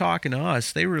people get talking to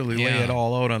us, they really lay it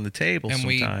all out on the table and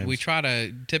sometimes. we try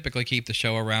to typically keep the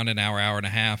show around an hour and a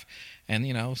half. And,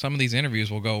 some of these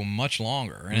interviews will go much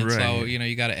longer. And so,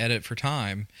 you got to edit for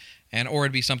time. Or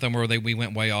it'd be something where we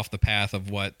went way off the path of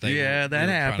what they were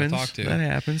trying to talk to. That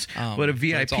happens. But a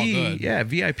VIP,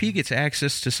 VIP gets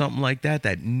access to something like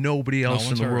that nobody else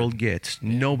in the world gets.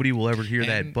 Yeah. Nobody will ever hear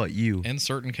that but you. In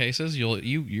certain cases, you're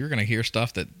going to hear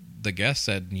stuff that the guest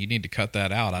said you need to cut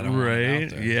that out. I don't want it out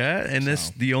there. Yeah, and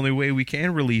the only way we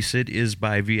can release it is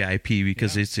by VIP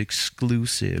because it's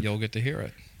exclusive. You'll get to hear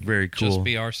it. Very cool. Just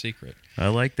be our secret. I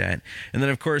like that. And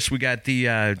then, of course, we got the...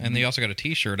 and they also got a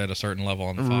T-shirt at a certain level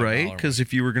on the $5. Right, because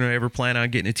if you were going to ever plan on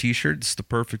getting a T-shirt, it's the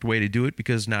perfect way to do it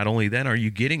because not only then are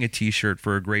you getting a T-shirt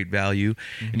for a great value,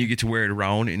 and you get to wear it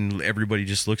around, and everybody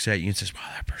just looks at you and says, wow,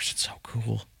 that person's so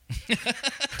cool.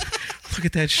 Look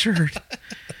at that shirt.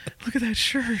 Look at that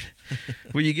shirt.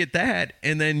 Well, you get that,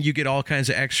 and then you get all kinds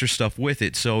of extra stuff with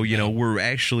it. So, we're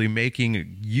actually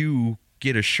making you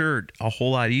get a shirt a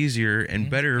whole lot easier and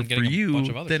better for you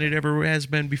than it ever has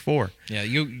been before. Yeah,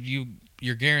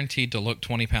 you're guaranteed to look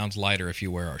 20 pounds lighter if you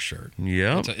wear our shirt.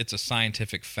 Yeah, it's a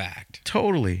scientific fact.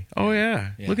 Totally. Oh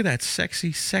yeah. Look at that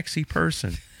sexy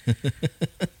person.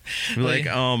 Like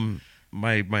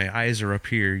my eyes are up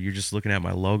here. You're just looking at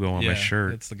my logo on my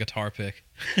shirt. It's the guitar pick.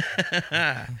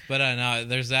 But no,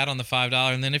 there's that on the $5,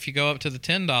 and then if you go up to the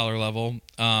 $10 level,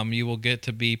 you will get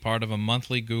to be part of a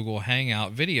monthly Google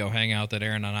video hangout that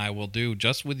Aaron and I will do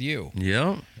just with you.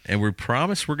 Yeah, and we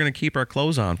promise we're going to keep our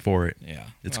clothes on for it. Yeah,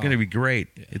 it's going to be great.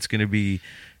 Yeah. It's going to be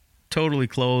totally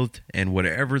clothed and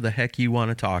whatever the heck you want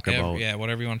to talk about. Yeah,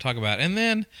 whatever you want to talk about, and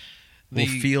then. We'll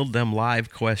field them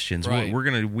live questions. Right.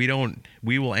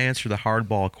 We will answer the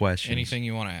hardball questions. Anything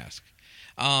you want to ask.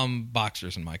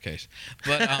 Boxers in my case.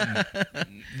 But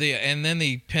and then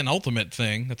the penultimate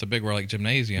thing, that's a big word like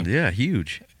gymnasium. Yeah,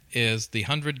 huge. Is the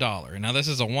 $100. Now this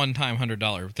is a one-time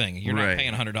 $100 thing. You're not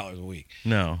paying $100 a week.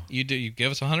 No. You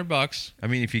give us $100. I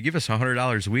mean, if you give us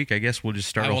 $100 a week, I guess we'll just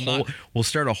start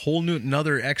a whole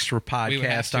another extra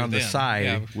podcast on the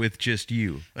side with just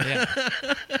you. Yeah.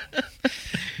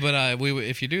 But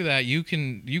if you do that, you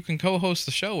can co-host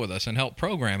the show with us and help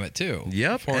program it too.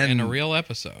 Yep, in a real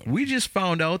episode. We just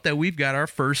found out that we've got our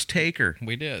first taker.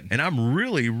 We did, and I'm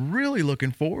really, really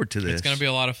looking forward to this. It's going to be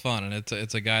a lot of fun, and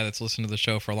it's a guy that's listened to the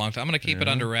show for a long time. I'm going to keep it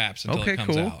under wraps until it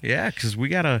comes out. Yeah, because we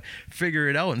got to figure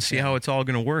it out and see how it's all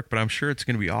going to work. But I'm sure it's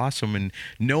going to be awesome. And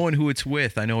knowing who it's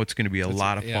with, I know it's going to be a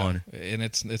lot of fun. And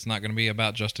it's not going to be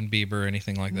about Justin Bieber or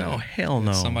anything like that. No, hell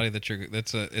no. It's somebody that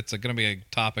it's going to be a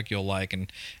topic you'll like,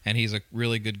 and and he's a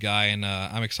really good guy, and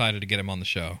I'm excited to get him on the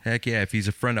show. Heck yeah. If he's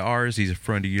a friend of ours, he's a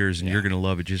friend of yours, and you're going to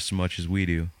love it just as much as we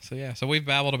do. So we've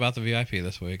babbled about the VIP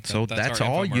this week. So that's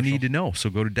all you need to know. So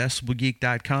go to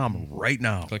decibelgeek.com right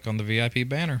now. Click on the VIP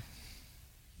banner.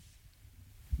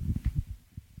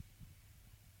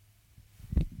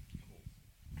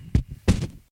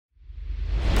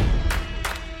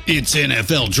 It's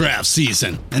NFL draft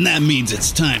season, and that means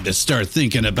it's time to start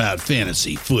thinking about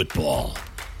fantasy football.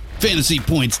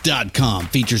 FantasyPoints.com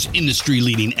features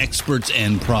industry-leading experts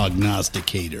and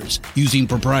prognosticators using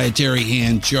proprietary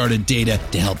hand-charted data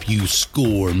to help you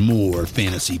score more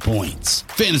fantasy points.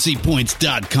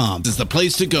 FantasyPoints.com is the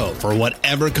place to go for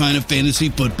whatever kind of fantasy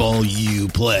football you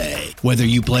play. Whether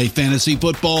you play fantasy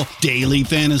football, daily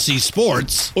fantasy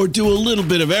sports, or do a little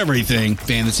bit of everything,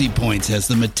 Fantasy Points has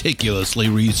the meticulously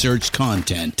researched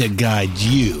content to guide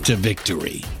you to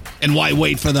victory. And why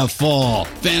wait for the fall?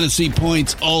 Fantasy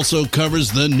Points also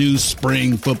covers the new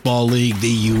spring football league,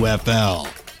 the UFL.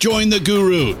 Join the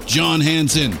guru, John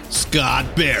Hansen,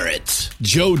 Scott Barrett,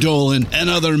 Joe Dolan, and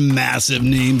other massive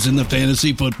names in the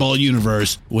fantasy football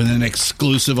universe with an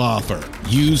exclusive offer.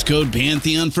 Use code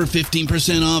Pantheon for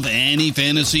 15% off any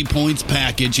Fantasy Points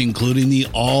package, including the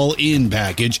all-in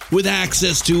package, with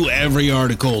access to every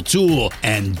article, tool,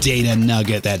 and data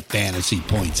nugget that Fantasy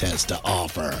Points has to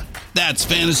offer. That's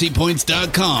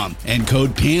FantasyPoints.com and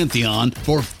code Pantheon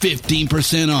for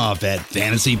 15% off at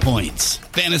Fantasy Points.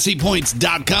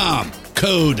 FantasyPoints.com,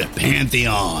 code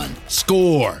Pantheon.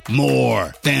 Score more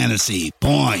fantasy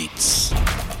points.